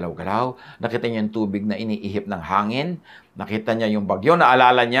na gagalaw-galaw, nakita niyo yung tubig na iniihip ng hangin, nakita niya yung bagyo,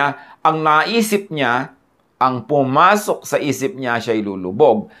 naalala niya, ang naisip niya, ang pumasok sa isip niya, siya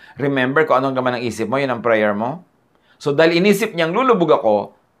ilulubog. Remember kung anong laman ng isip mo, yun ang prayer mo? So dahil inisip niyang lulubog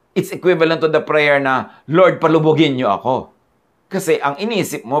ako, it's equivalent to the prayer na, Lord, palubogin niyo ako. Kasi ang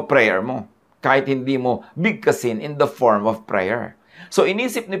inisip mo, prayer mo. Kahit hindi mo bigkasin in the form of prayer. So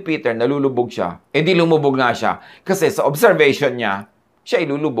inisip ni Peter na lulubog siya, di lumubog nga siya. Kasi sa observation niya, siya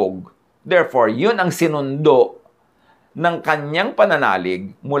ilulubog. Therefore, yun ang sinundo ng kanyang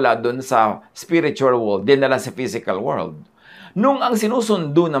pananalig mula dun sa spiritual world, dinala sa physical world. Nung ang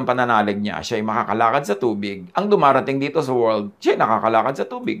sinusundo ng pananalig niya, siya ay makakalakad sa tubig, ang dumarating dito sa world, siya ay nakakalakad sa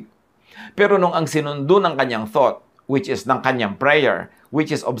tubig. Pero nung ang sinundo ng kanyang thought, which is ng kanyang prayer,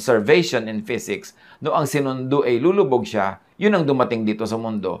 which is observation in physics, nung ang sinundo ay lulubog siya, yun ang dumating dito sa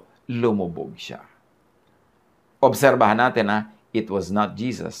mundo, lumubog siya. Obserbahan natin it was not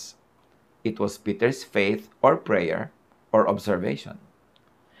Jesus. It was Peter's faith or prayer or observation.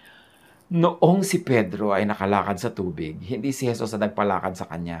 Noong si Pedro ay nakalakad sa tubig, hindi si Jesus na nagpalakad sa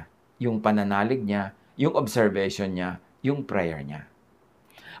kanya. Yung pananalig niya, yung observation niya, yung prayer niya.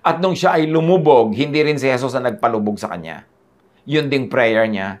 At nung siya ay lumubog, hindi rin si Jesus na nagpalubog sa kanya. Yun ding prayer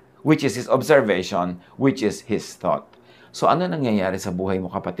niya, which is his observation, which is his thought. So ano nangyayari sa buhay mo,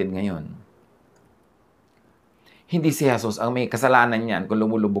 kapatid, ngayon? Hindi si Jesus ang may kasalanan niyan kung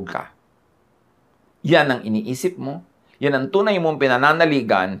lumulubog ka. Yan ang iniisip mo. Yan ang tunay mong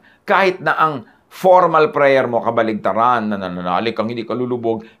pinananaligan kahit na ang formal prayer mo kabaligtaran, na nananalig kang hindi ka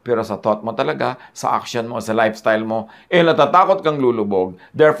lulubog, pero sa thought mo talaga, sa action mo, sa lifestyle mo, natatakot kang lulubog.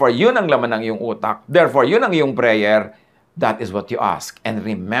 Therefore, yun ang laman ng iyong utak. Therefore, yun ang iyong prayer. That is what you ask. And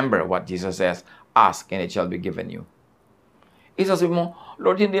remember what Jesus says, ask and it shall be given you. Isasabi mo,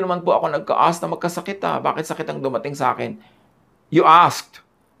 Lord, hindi naman po ako nagka-ask na magkasakit Bakit sakit ang dumating sa akin? You asked.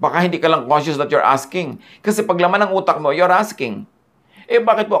 Baka hindi ka lang conscious that you're asking. Kasi pag laman ng utak mo, you're asking.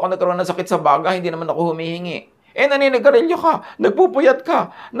 Bakit po ako nagkaroon ng sakit sa baga? Hindi naman ako humihingi. Naninigarilyo ka, nagpupuyat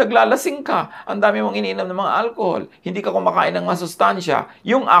ka, naglalasing ka, ang dami mong iniinom ng mga alcohol, hindi ka kumakain ng mga sustansya.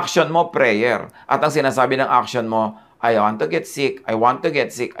 Yung action mo, prayer. At ang sinasabi ng action mo, I want to get sick, I want to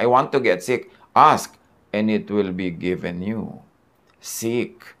get sick, I want to get sick. Ask, and it will be given you.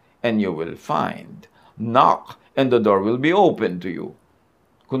 Seek, and you will find. Knock, and the door will be open to you.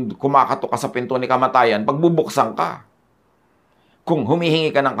 Kung kumakatok ka sa pinto ni kamatayan, pagbubuksan ka. Kung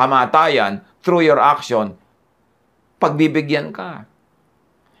humihingi ka ng kamatayan, through your action, pagbibigyan ka.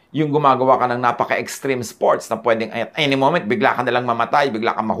 Yung gumagawa ka ng napaka-extreme sports na pwedeng at any moment, bigla ka nalang mamatay,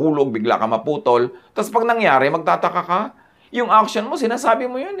 bigla ka mahulog, bigla ka maputol. Tapos pag nangyari, magtataka ka. Yung action mo, sinasabi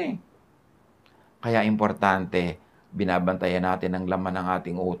mo yun Kaya importante, binabantayan natin ang laman ng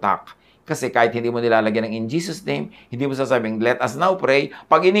ating utak. Kasi kahit hindi mo nilalagyan ng in Jesus' name, hindi mo sasabing, let us now pray.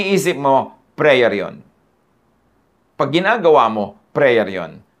 Pag iniisip mo, prayer yon. Pag ginagawa mo, prayer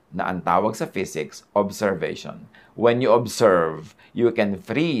yon. Na ang tawag sa physics, observation. When you observe, you can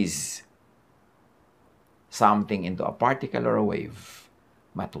freeze something into a particle or a wave.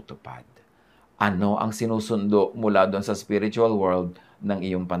 Matutupad. Ano ang sinusundo mula doon sa spiritual world ng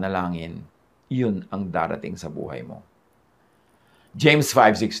iyong panalangin? Yun ang darating sa buhay mo. James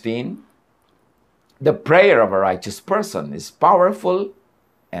 5:16, the prayer of a righteous person is powerful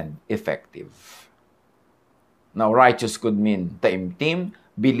and effective. Now, righteous could mean taimtim,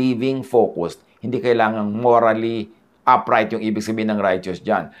 believing, focused. Hindi kailangang morally upright yung ibig sabihin ng righteous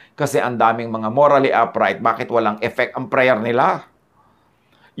dyan. Kasi ang daming mga morally upright, bakit walang effect ang prayer nila?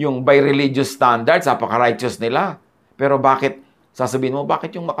 Yung by religious standards, napaka-righteous nila. Pero bakit, sasabihin mo,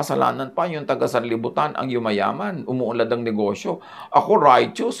 bakit yung makasalanan pa, yung taga-sanlibutan, ang yumayaman, umuunlad ang negosyo? Ako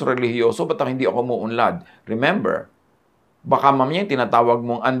righteous, religyoso, ba't hindi ako umuunlad? Remember, baka mamaya yung tinatawag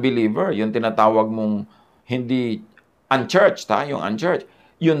mong unbeliever, yung tinatawag mong hindi unchurched, yung unchurched,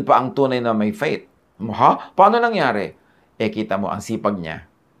 yun pa ang tunay na may faith. Paano nangyari? Kita mo ang sipag niya.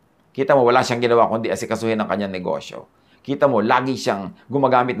 Kita mo, wala siyang ginawa kundi asikasuhin ang kanyang negosyo. Kita mo, lagi siyang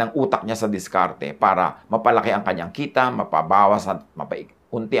gumagamit ng utak niya sa diskarte para mapalaki ang kanyang kita, mapabawas at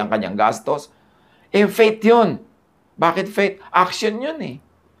mapaunti ang kanyang gastos. Faith yun. Bakit faith? Action yun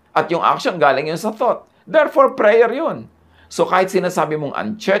At yung action galing yun sa thought. Therefore, prayer yun. So kahit sinasabi mong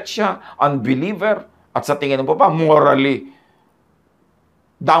unchurched siya, unbeliever, at sa tingin mo pa, morally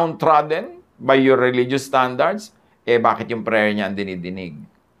downtrodden by your religious standards, bakit yung prayer niya ang dinidinig?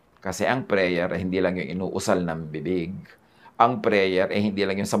 Kasi ang prayer hindi lang yung inuusal ng bibig. Ang prayer hindi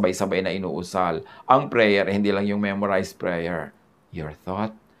lang yung sabay-sabay na inuusal. Ang prayer hindi lang yung memorized prayer. Your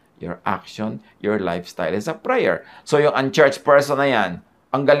thought, Your action, your lifestyle is a prayer. So yung unchurched person na yan,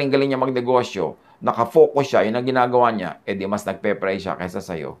 ang galing-galing niya magnegosyo, nakafocus siya, yun ang ginagawa niya, edi mas nagpe-pray siya kaysa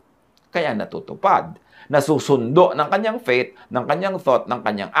sa'yo. Kaya natutupad. Nasusundo ng kanyang faith, ng kanyang thought, ng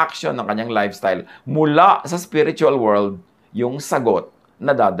kanyang action, ng kanyang lifestyle mula sa spiritual world yung sagot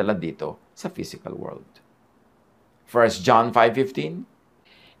na dadala dito sa physical world. 1 John 5:15.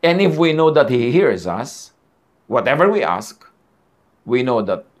 And if we know that He hears us, whatever we ask, we know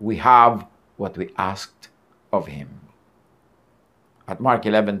that we have what we asked of Him. At Mark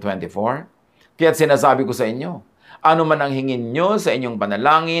 11:24, kaya't sinasabi ko sa inyo, ano man ang hingin nyo sa inyong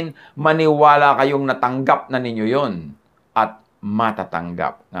panalangin, maniwala kayong natanggap na ninyo yon at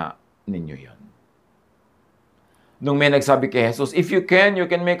matatanggap na ninyo yon. Nung may nagsabi kay Jesus, if you can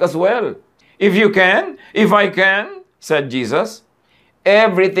make us well. If you can, if I can, said Jesus,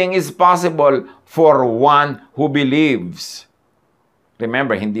 everything is possible for one who believes.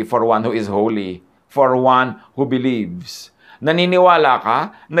 Remember, hindi for one who is holy, for one who believes. Naniniwala ka,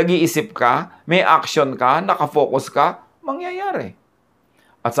 nag-iisip ka, may action ka, nakafocus ka, mangyayari.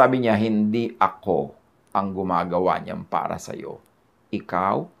 At sabi niya, hindi ako ang gumagawa niyan para sa'yo.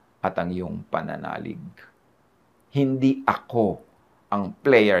 Ikaw at ang iyong pananalig. Hindi ako ang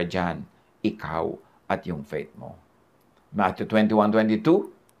player dyan. Ikaw at yung faith mo. Matthew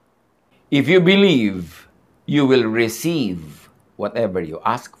 21:22, if you believe, you will receive whatever you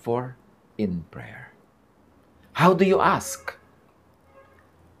ask for in prayer. How do you ask?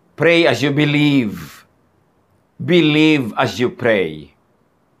 Pray as you believe. Believe as you pray.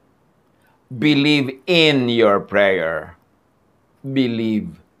 Believe in your prayer.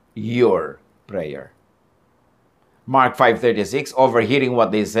 Believe your prayer. Mark 5:36, overhearing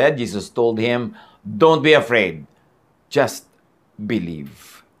what they said, Jesus told him, don't be afraid. Just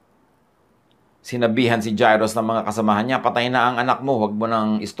believe. Sinabihan si Jairus ng mga kasamahan niya, patay na ang anak mo, huwag mo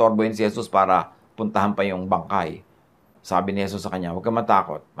nang istorbohin si Jesus para puntahan pa yung bangkay. Sabi ni Jesus sa kanya, huwag ka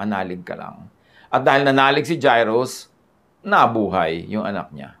matakot, manalig ka lang. At dahil nanalig si Jairus, nabuhay yung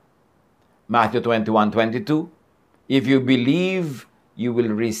anak niya. Matthew 21:22, if you believe, you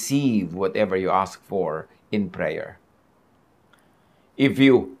will receive whatever you ask for in prayer. If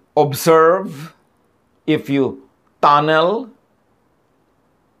you observe, if you tunnel,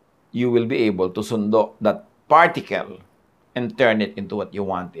 you will be able to sundo that particle and turn it into what you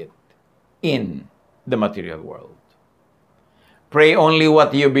want it in the material world. Pray only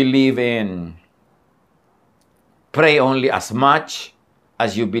what you believe in. Pray only as much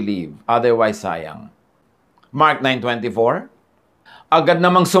as you believe. Otherwise, sayang. Mark 9:24, agad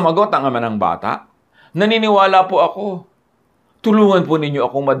namang sumagot ang ama ng bata, naniniwala po ako. Tulungan po ninyo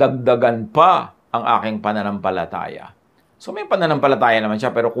akong madagdagan pa ang aking pananampalataya. So may pananampalataya naman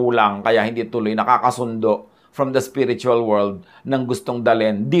siya pero kulang kaya hindi tuloy nakakasundo from the spiritual world ng gustong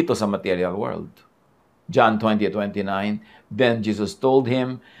dalhin dito sa material world. John 20:29, then Jesus told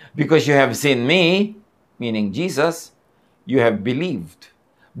him, because you have seen me, meaning Jesus, you have believed.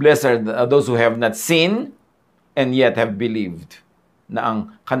 Blessed are those who have not seen and yet have believed, na ang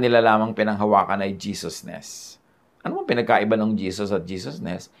kanila lamang pinanghawakan ay Jesusness. Ano bang pinagkaiba ng Jesus at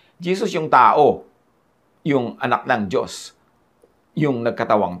Jesusness? Jesus yung tao, yung anak ng Diyos, yung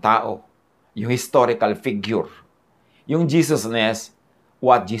nagkatawang tao, yung historical figure. Yung Jesusness,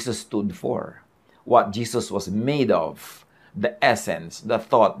 what Jesus stood for, what Jesus was made of, the essence, the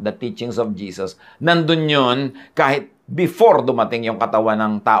thought, the teachings of Jesus. Nandun yun kahit before dumating yung katawan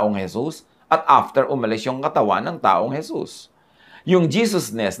ng taong Jesus at after umalis yung katawan ng taong Jesus. Yung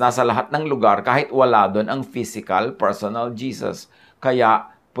Jesusness nasa lahat ng lugar kahit wala doon ang physical, personal Jesus. Kaya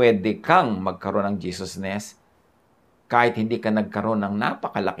pwede kang magkaroon ng Jesusness kahit hindi ka nagkaroon ng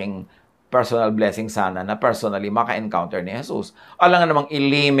napakalaking personal blessing sana na personally maka-encounter ni Jesus. Alam nga namang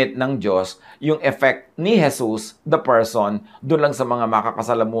ilimit ng Diyos yung effect ni Jesus, the person, doon lang sa mga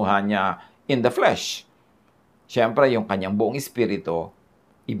makakasalamuhan niya in the flesh. Siyempre, yung kanyang buong espiritu,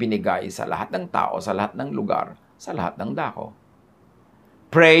 ibinigay sa lahat ng tao, sa lahat ng lugar, sa lahat ng dako.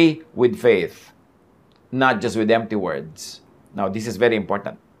 Pray with faith, not just with empty words. Now, this is very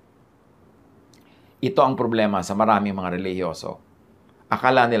important. Ito ang problema sa maraming mga relihiyoso.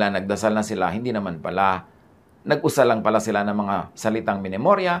 Akala nila nagdasal na sila, hindi naman pala. Nag-usal lang pala sila ng mga salitang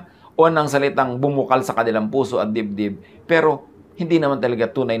minemorya o ng salitang bumukal sa kanilang puso at dibdib, pero hindi naman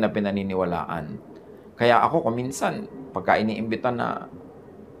talaga tunay na pinaniniwalaan. Kaya ako kuminsan, pagka iniimbitan na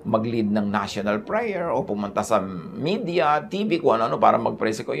mag-lead ng national prayer o pumunta sa media, TV, kung ano para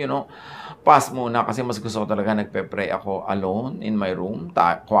mag-pray ko, pass muna kasi mas gusto ko talaga nagpe-pray ako alone in my room,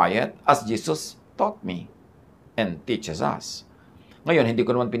 quiet, as Jesus taught me and teaches us. Ngayon, hindi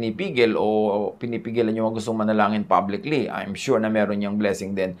ko naman pinipigil o pinipigilan yung gustong manalangin publicly. I'm sure na meron yung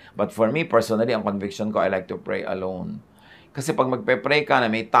blessing din. But for me, personally, ang conviction ko, I like to pray alone. Kasi pag magpe-pray ka na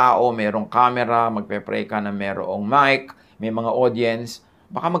may tao, mayroong camera, magpe-pray ka na mayroong mic, may mga audience,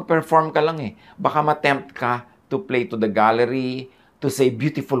 baka mag-perform ka lang eh. Baka ma-tempt ka to play to the gallery, to say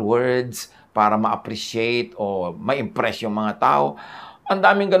beautiful words para ma-appreciate o ma-impress yung mga tao. Ang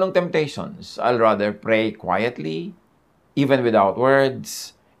daming ganong temptations. I'll rather pray quietly, even without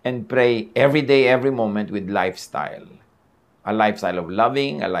words, and pray every day, every moment with lifestyle. A lifestyle of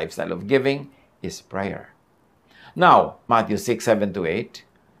loving, a lifestyle of giving is prayer. Now, Matthew 6:7-8,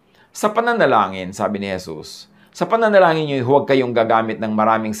 sa pananalangin, sabi ni Jesus, sa pananalangin niyo, huwag kayong gagamit ng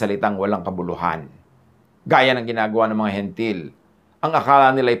maraming salitang walang kabuluhan. Gaya ng ginagawa ng mga hentil. Ang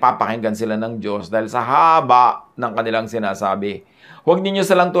akala nila ipapakinggan sila ng Diyos dahil sa haba ng kanilang sinasabi. Huwag ninyo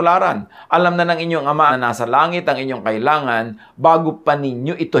silang tularan. Alam na ng inyong Ama na nasa langit ang inyong kailangan bago pa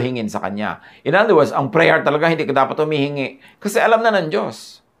ninyo ito hingin sa Kanya. In other words, ang prayer talaga hindi ka dapat humihingi kasi alam na ng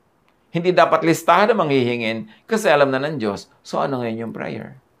Diyos. Hindi dapat listahan ang manghihingin kasi alam na ng Diyos. So ano ngayon yung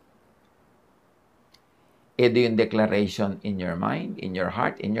prayer? Ito yung declaration in your mind, in your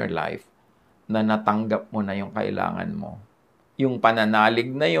heart, in your life na natanggap mo na yung kailangan mo. Yung pananalig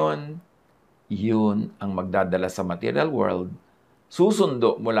na yun ang magdadala sa material world,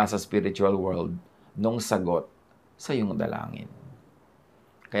 susundo mula sa spiritual world nung sagot sa iyong dalangin.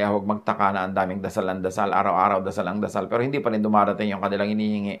 Kaya huwag magtaka na ang daming dasal-dasal, araw-araw dasal-dasal, pero hindi pa rin dumarating yung kanilang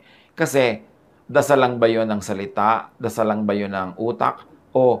hinihingi. Kasi dasal lang ba yun ng salita, dasal lang ba yun ng utak,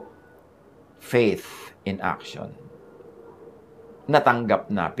 o faith in action?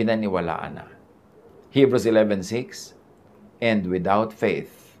 Natanggap na, pinaniwalaan na. Hebrews 11:6, and without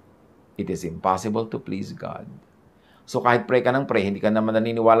faith, it is impossible to please God. So kahit pray ka ng pray, hindi ka naman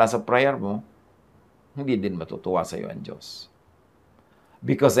naniniwala sa prayer mo, hindi din matutuwa sa iyo ang Diyos.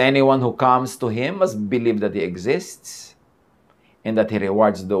 Because anyone who comes to Him must believe that He exists and that He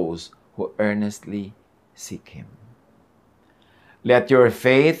rewards those who earnestly seek Him. Let your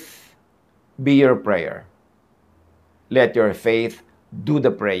faith be your prayer. Let your faith do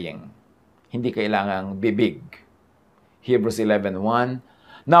the praying. Hindi kailangang bibig. Hebrews 11:1,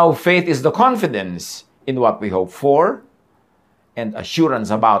 now faith is the confidence in what we hope for, and assurance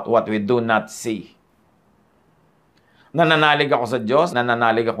about what we do not see. Nananalig ako sa Diyos,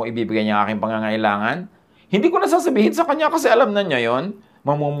 nananalig akong ibibigay niya aking pangangailangan. Hindi ko na sasabihin sa Kanya kasi alam na niya yon.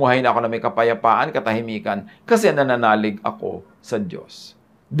 Mamumuhay na ako na may kapayapaan, katahimikan, kasi nananalig ako sa Diyos.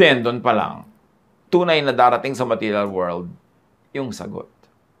 Then, doon pa lang, tunay na darating sa material world, yung sagot.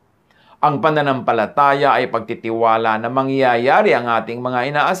 Ang pananampalataya ay pagtitiwala na mangyayari ang ating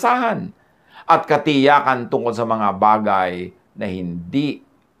mga inaasahan at katiyakan tungkol sa mga bagay na hindi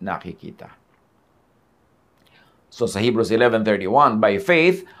nakikita. So sa Hebrews 11:31, by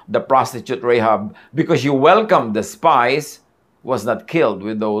faith, the prostitute Rahab, because you welcomed the spies, was not killed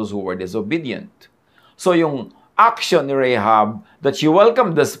with those who were disobedient. So yung action ni Rahab, that she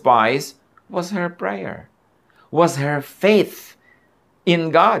welcomed the spies, was her prayer. Was her faith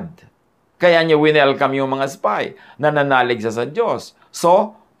in God. Kaya niya winelcome yung mga spy. Nananalig siya sa Diyos.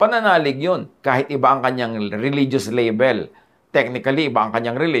 So, pananalig yun. Kahit iba ang kanyang religious label. Technically, iba ang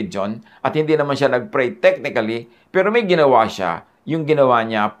kanyang religion. At hindi naman siya nag-pray technically. Pero may ginawa siya. Yung ginawa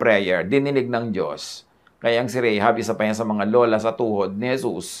niya, prayer. Dininig ng Diyos. Kaya ang si Rahab, isa pa yan sa mga lola sa tuhod ni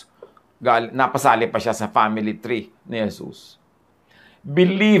Jesus. Napasali pa siya sa family tree ni Jesus.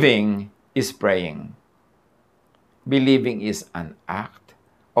 Believing is praying. Believing is an act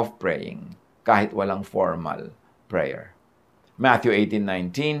of praying. Kahit walang formal prayer. Matthew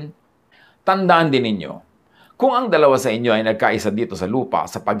 18:19, tandaan din ninyo, kung ang dalawa sa inyo ay nagkaisa dito sa lupa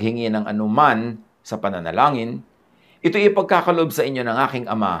sa paghingi ng anuman sa pananalangin, ito ipagkakaloob sa inyo ng aking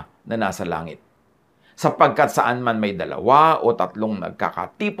Ama na nasa langit. Sapagkat saan man may dalawa o tatlong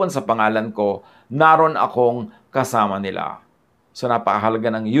nagkakatipon sa pangalan ko, naroon akong kasama nila. So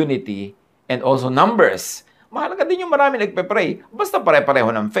napakahalaga ng unity and also numbers. Mahalaga din yung marami nagpe-pray. Basta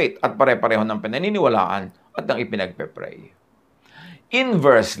pare-pareho ng faith at pare-pareho ng pinaniniwalaan at ng ipinagpe-pray.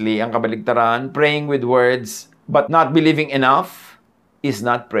 Inversely, ang kabaligtaran, praying with words but not believing enough is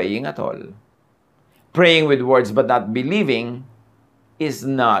not praying at all. Praying with words but not believing is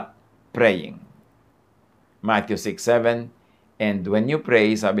not praying. Matthew 6:7, and when you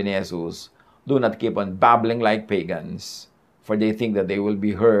pray, sabi ni Jesus, do not keep on babbling like pagans, for they think that they will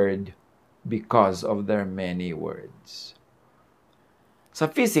be heard because of their many words. Sa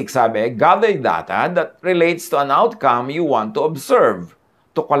physics, sabi, gather data that relates to an outcome you want to observe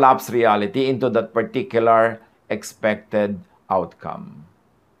to collapse reality into that particular expected outcome.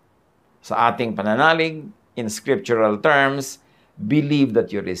 Sa ating pananalig, in scriptural terms, believe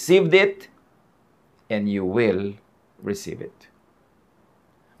that you received it, and you will receive it.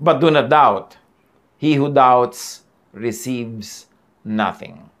 But do not doubt. He who doubts receives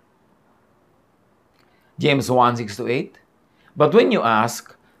nothing. James 1:6-8. But when you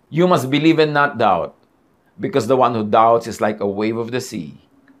ask, you must believe and not doubt, because the one who doubts is like a wave of the sea,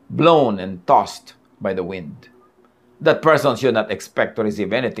 blown and tossed by the wind. That person should not expect to receive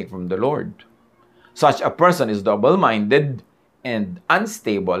anything from the Lord. Such a person is double-minded and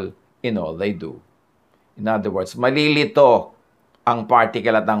unstable in all they do. In other words, malilito ang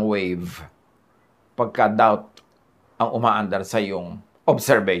particle at ang wave pagka-doubt ang umaandar sa iyong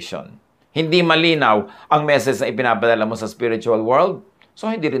observation. Hindi malinaw ang message na ipinapadala mo sa spiritual world,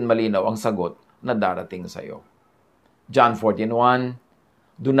 so hindi rin malinaw ang sagot na darating sa iyo. John 14:1,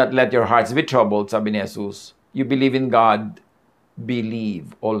 do not let your hearts be troubled, sabi ni Jesus. You believe in God,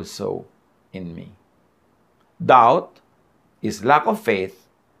 believe also in me. Doubt is lack of faith,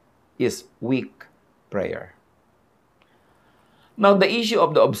 is weak prayer. Now, the issue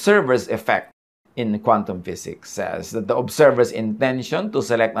of the observer's effect in quantum physics says that the observer's intention to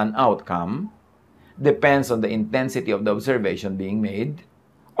select an outcome depends on the intensity of the observation being made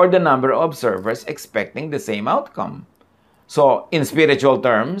or the number of observers expecting the same outcome. So, in spiritual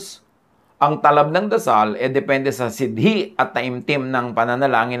terms, ang talab ng dasal depende sa sidhi at taimtim ng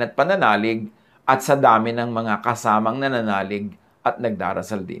pananalangin at pananalig at sa dami ng mga kasamang nananalig at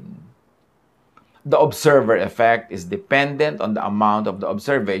nagdarasal din. The observer effect is dependent on the amount of the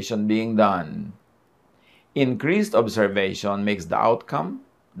observation being done. Increased observation makes the outcome,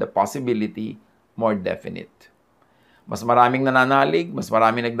 the possibility, more definite. Mas maraming nananalig, mas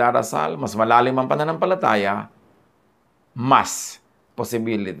maraming nagdarasal, mas malalim ang pananampalataya, mas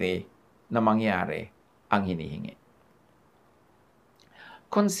possibility na mangyari ang hinihingi.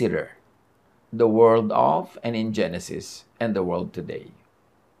 Consider the world of and in Genesis and the world today.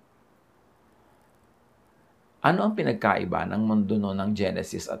 Ano ang pinagkaiba ng mundo noon ng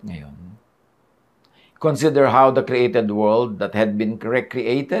Genesis at ngayon? Consider how the created world that had been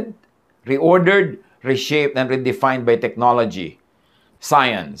recreated, reordered, reshaped, and redefined by technology,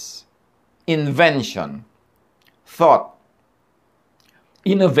 science, invention, thought,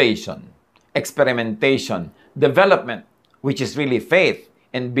 innovation, experimentation, development, which is really faith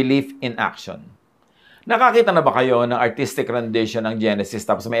and belief in action. Nakakita na ba kayo ng artistic rendition ng Genesis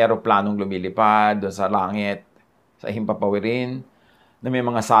tapos may aeroplanong lumilipad doon sa langit, sa himpapawirin, na may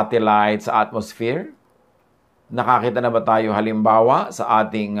mga satellites sa atmosphere? Nakakita na ba tayo halimbawa sa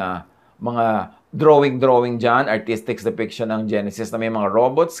ating mga drawing dyan, artistic depiction ng Genesis na may mga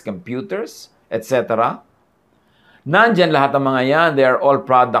robots, computers, etc.? Nandyan lahat ng mga yan, they are all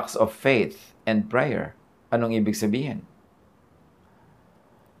products of faith and prayer. Anong ibig sabihin?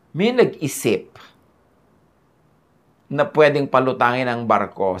 May nag-isip na pwedeng palutangin ang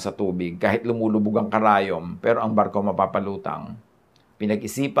barko sa tubig kahit lumulubog ang karayom, pero ang barko mapapalutang.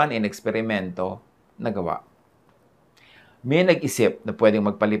 Pinag-isipan, in-eksperimento, nagawa. May nag-isip na pwedeng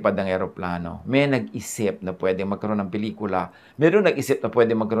magpalipad ng eroplano. May nag-isip na pwedeng magkaroon ng pelikula. Meron nag-isip na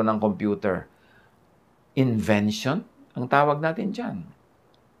pwedeng magkaroon ng computer. Invention, ang tawag natin dyan.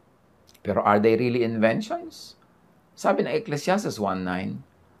 Pero are they really inventions? Sabi ng Ecclesiastes 1:9,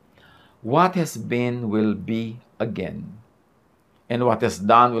 what has been will be again, and what is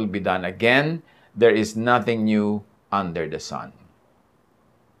done will be done again. There is nothing new under the sun.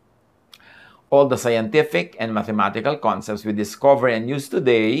 All the scientific and mathematical concepts we discover and use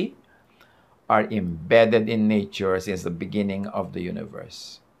today are embedded in nature since the beginning of the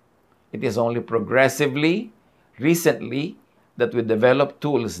universe. It is only progressively, recently, that we develop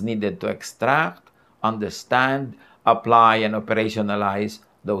tools needed to extract, understand, apply, and operationalize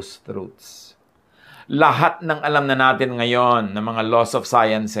those truths. Lahat ng alam na natin ngayon ng mga laws of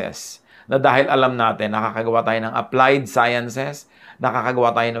sciences, na dahil alam natin, nakakagawa tayo ng applied sciences,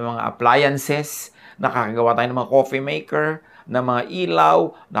 nakakagawa tayo ng mga appliances, nakakagawa tayo ng mga coffee maker, ng mga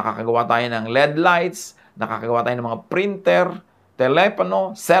ilaw, nakakagawa tayo ng LED lights, nakakagawa tayo ng mga printer,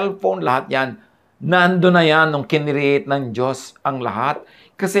 telepono, cellphone, lahat yan. Nando na yan nung kinreate ng Diyos ang lahat.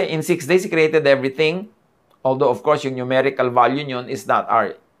 Kasi in 6 days, He created everything. Although, of course, yung numerical value nyon is not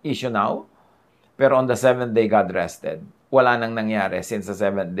our issue now. Pero on the 7th day, God rested. Wala nang nangyari since the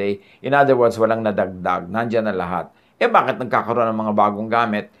 7th day. In other words, walang nadagdag. Nandiyan na lahat. Bakit nagkakaroon ng mga bagong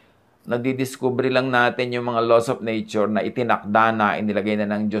gamit? Nadidiscover lang natin yung mga laws of nature na itinakda na, inilagay na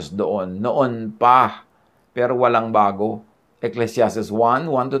ng Diyos doon. Noon pa. Pero walang bago. Ecclesiastes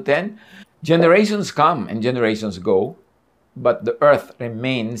 1:1-10. Generations come and generations go, but the earth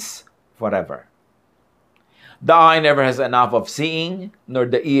remains forever. The eye never has enough of seeing, nor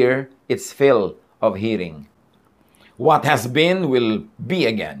the ear its fill of hearing. What has been will be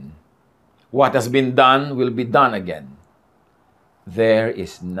again. What has been done will be done again. There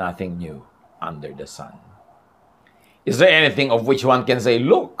is nothing new under the sun. Is there anything of which one can say,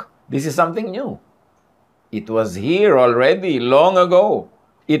 look, this is something new? It was here already long ago.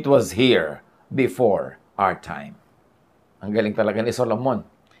 It was here before our time. Ang galing talaga ni Solomon.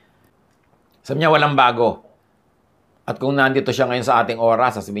 Sabi niya, walang bago. At kung nandito siya ngayon sa ating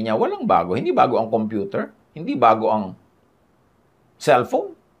oras, sabi niya, walang bago. Hindi bago ang computer. Hindi bago ang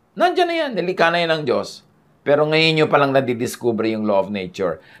cellphone. Nandiyan na yan. Nilikha na yan ng Diyos. Pero ngayon nyo palang nadidiscover yung law of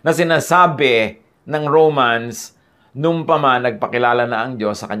nature na sinasabi ng Romans nung pa man nagpakilala na ang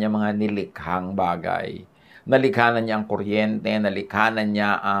Diyos sa kanyang mga nilikhang bagay. Nalikha na niya ang kuryente, nalikha na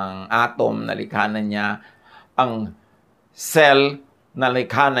niya ang atom, nalikha na niya ang cell,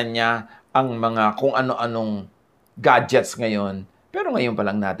 nalikha na niya ang mga kung ano-anong gadgets ngayon. Pero ngayon pa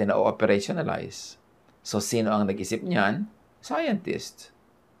lang natin na operationalize. So, sino ang nag-isip niyan? Scientist.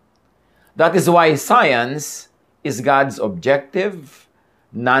 That is why science is God's objective,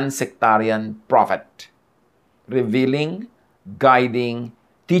 non-sectarian prophet. Revealing, guiding,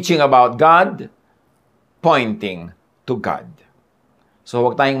 teaching about God, pointing to God. So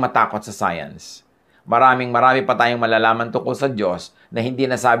huwag tayong matakot sa science. Marami pa tayong malalaman tungkol sa Diyos na hindi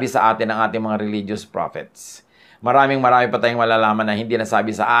nasabi sa atin ng ating mga religious prophets. Marami pa tayong malalaman na hindi nasabi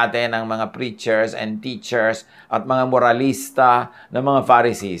sa atin ng mga preachers and teachers at mga moralista ng mga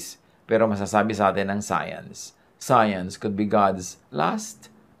Pharisees. Pero masasabi sa atin ng science. Science could be God's last,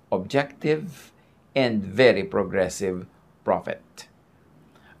 objective, and very progressive prophet.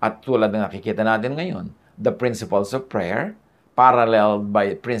 At tulad ng nakikita natin ngayon, the principles of prayer, paralleled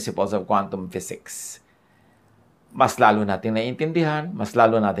by principles of quantum physics. Mas lalo natin naiintindihan, mas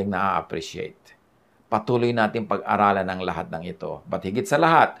lalo natin na-appreciate. Patuloy natin pag-aralan ang lahat ng ito. But higit sa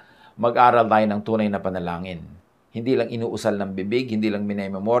lahat, mag-aral tayo ng tunay na panalangin. Hindi lang inuusal ng bibig, hindi lang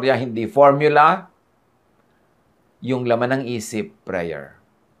minememorya, hindi formula. Yung laman ng isip, prayer.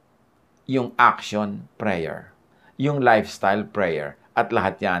 Yung action, prayer. Yung lifestyle, prayer. At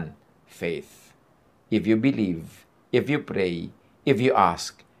lahat yan, faith. If you believe, if you pray, if you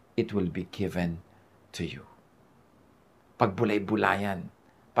ask, it will be given to you. Pagbulay-bulayan.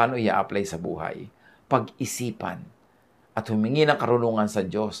 Paano i-apply sa buhay? Pag-isipan. At humingi ng karunungan sa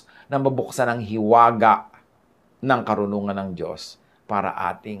Diyos na mabuksan ang hiwaga ng karunungan ng Diyos para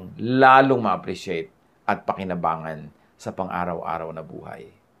ating lalong ma-appreciate at pakinabangan sa pang-araw-araw na buhay.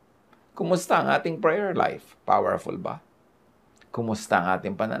 Kumusta ang ating prayer life? Powerful ba? Kumusta ang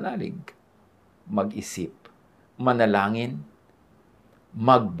ating pananalig? Mag-isip, manalangin,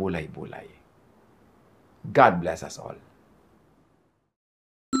 magbulay-bulay. God bless us all.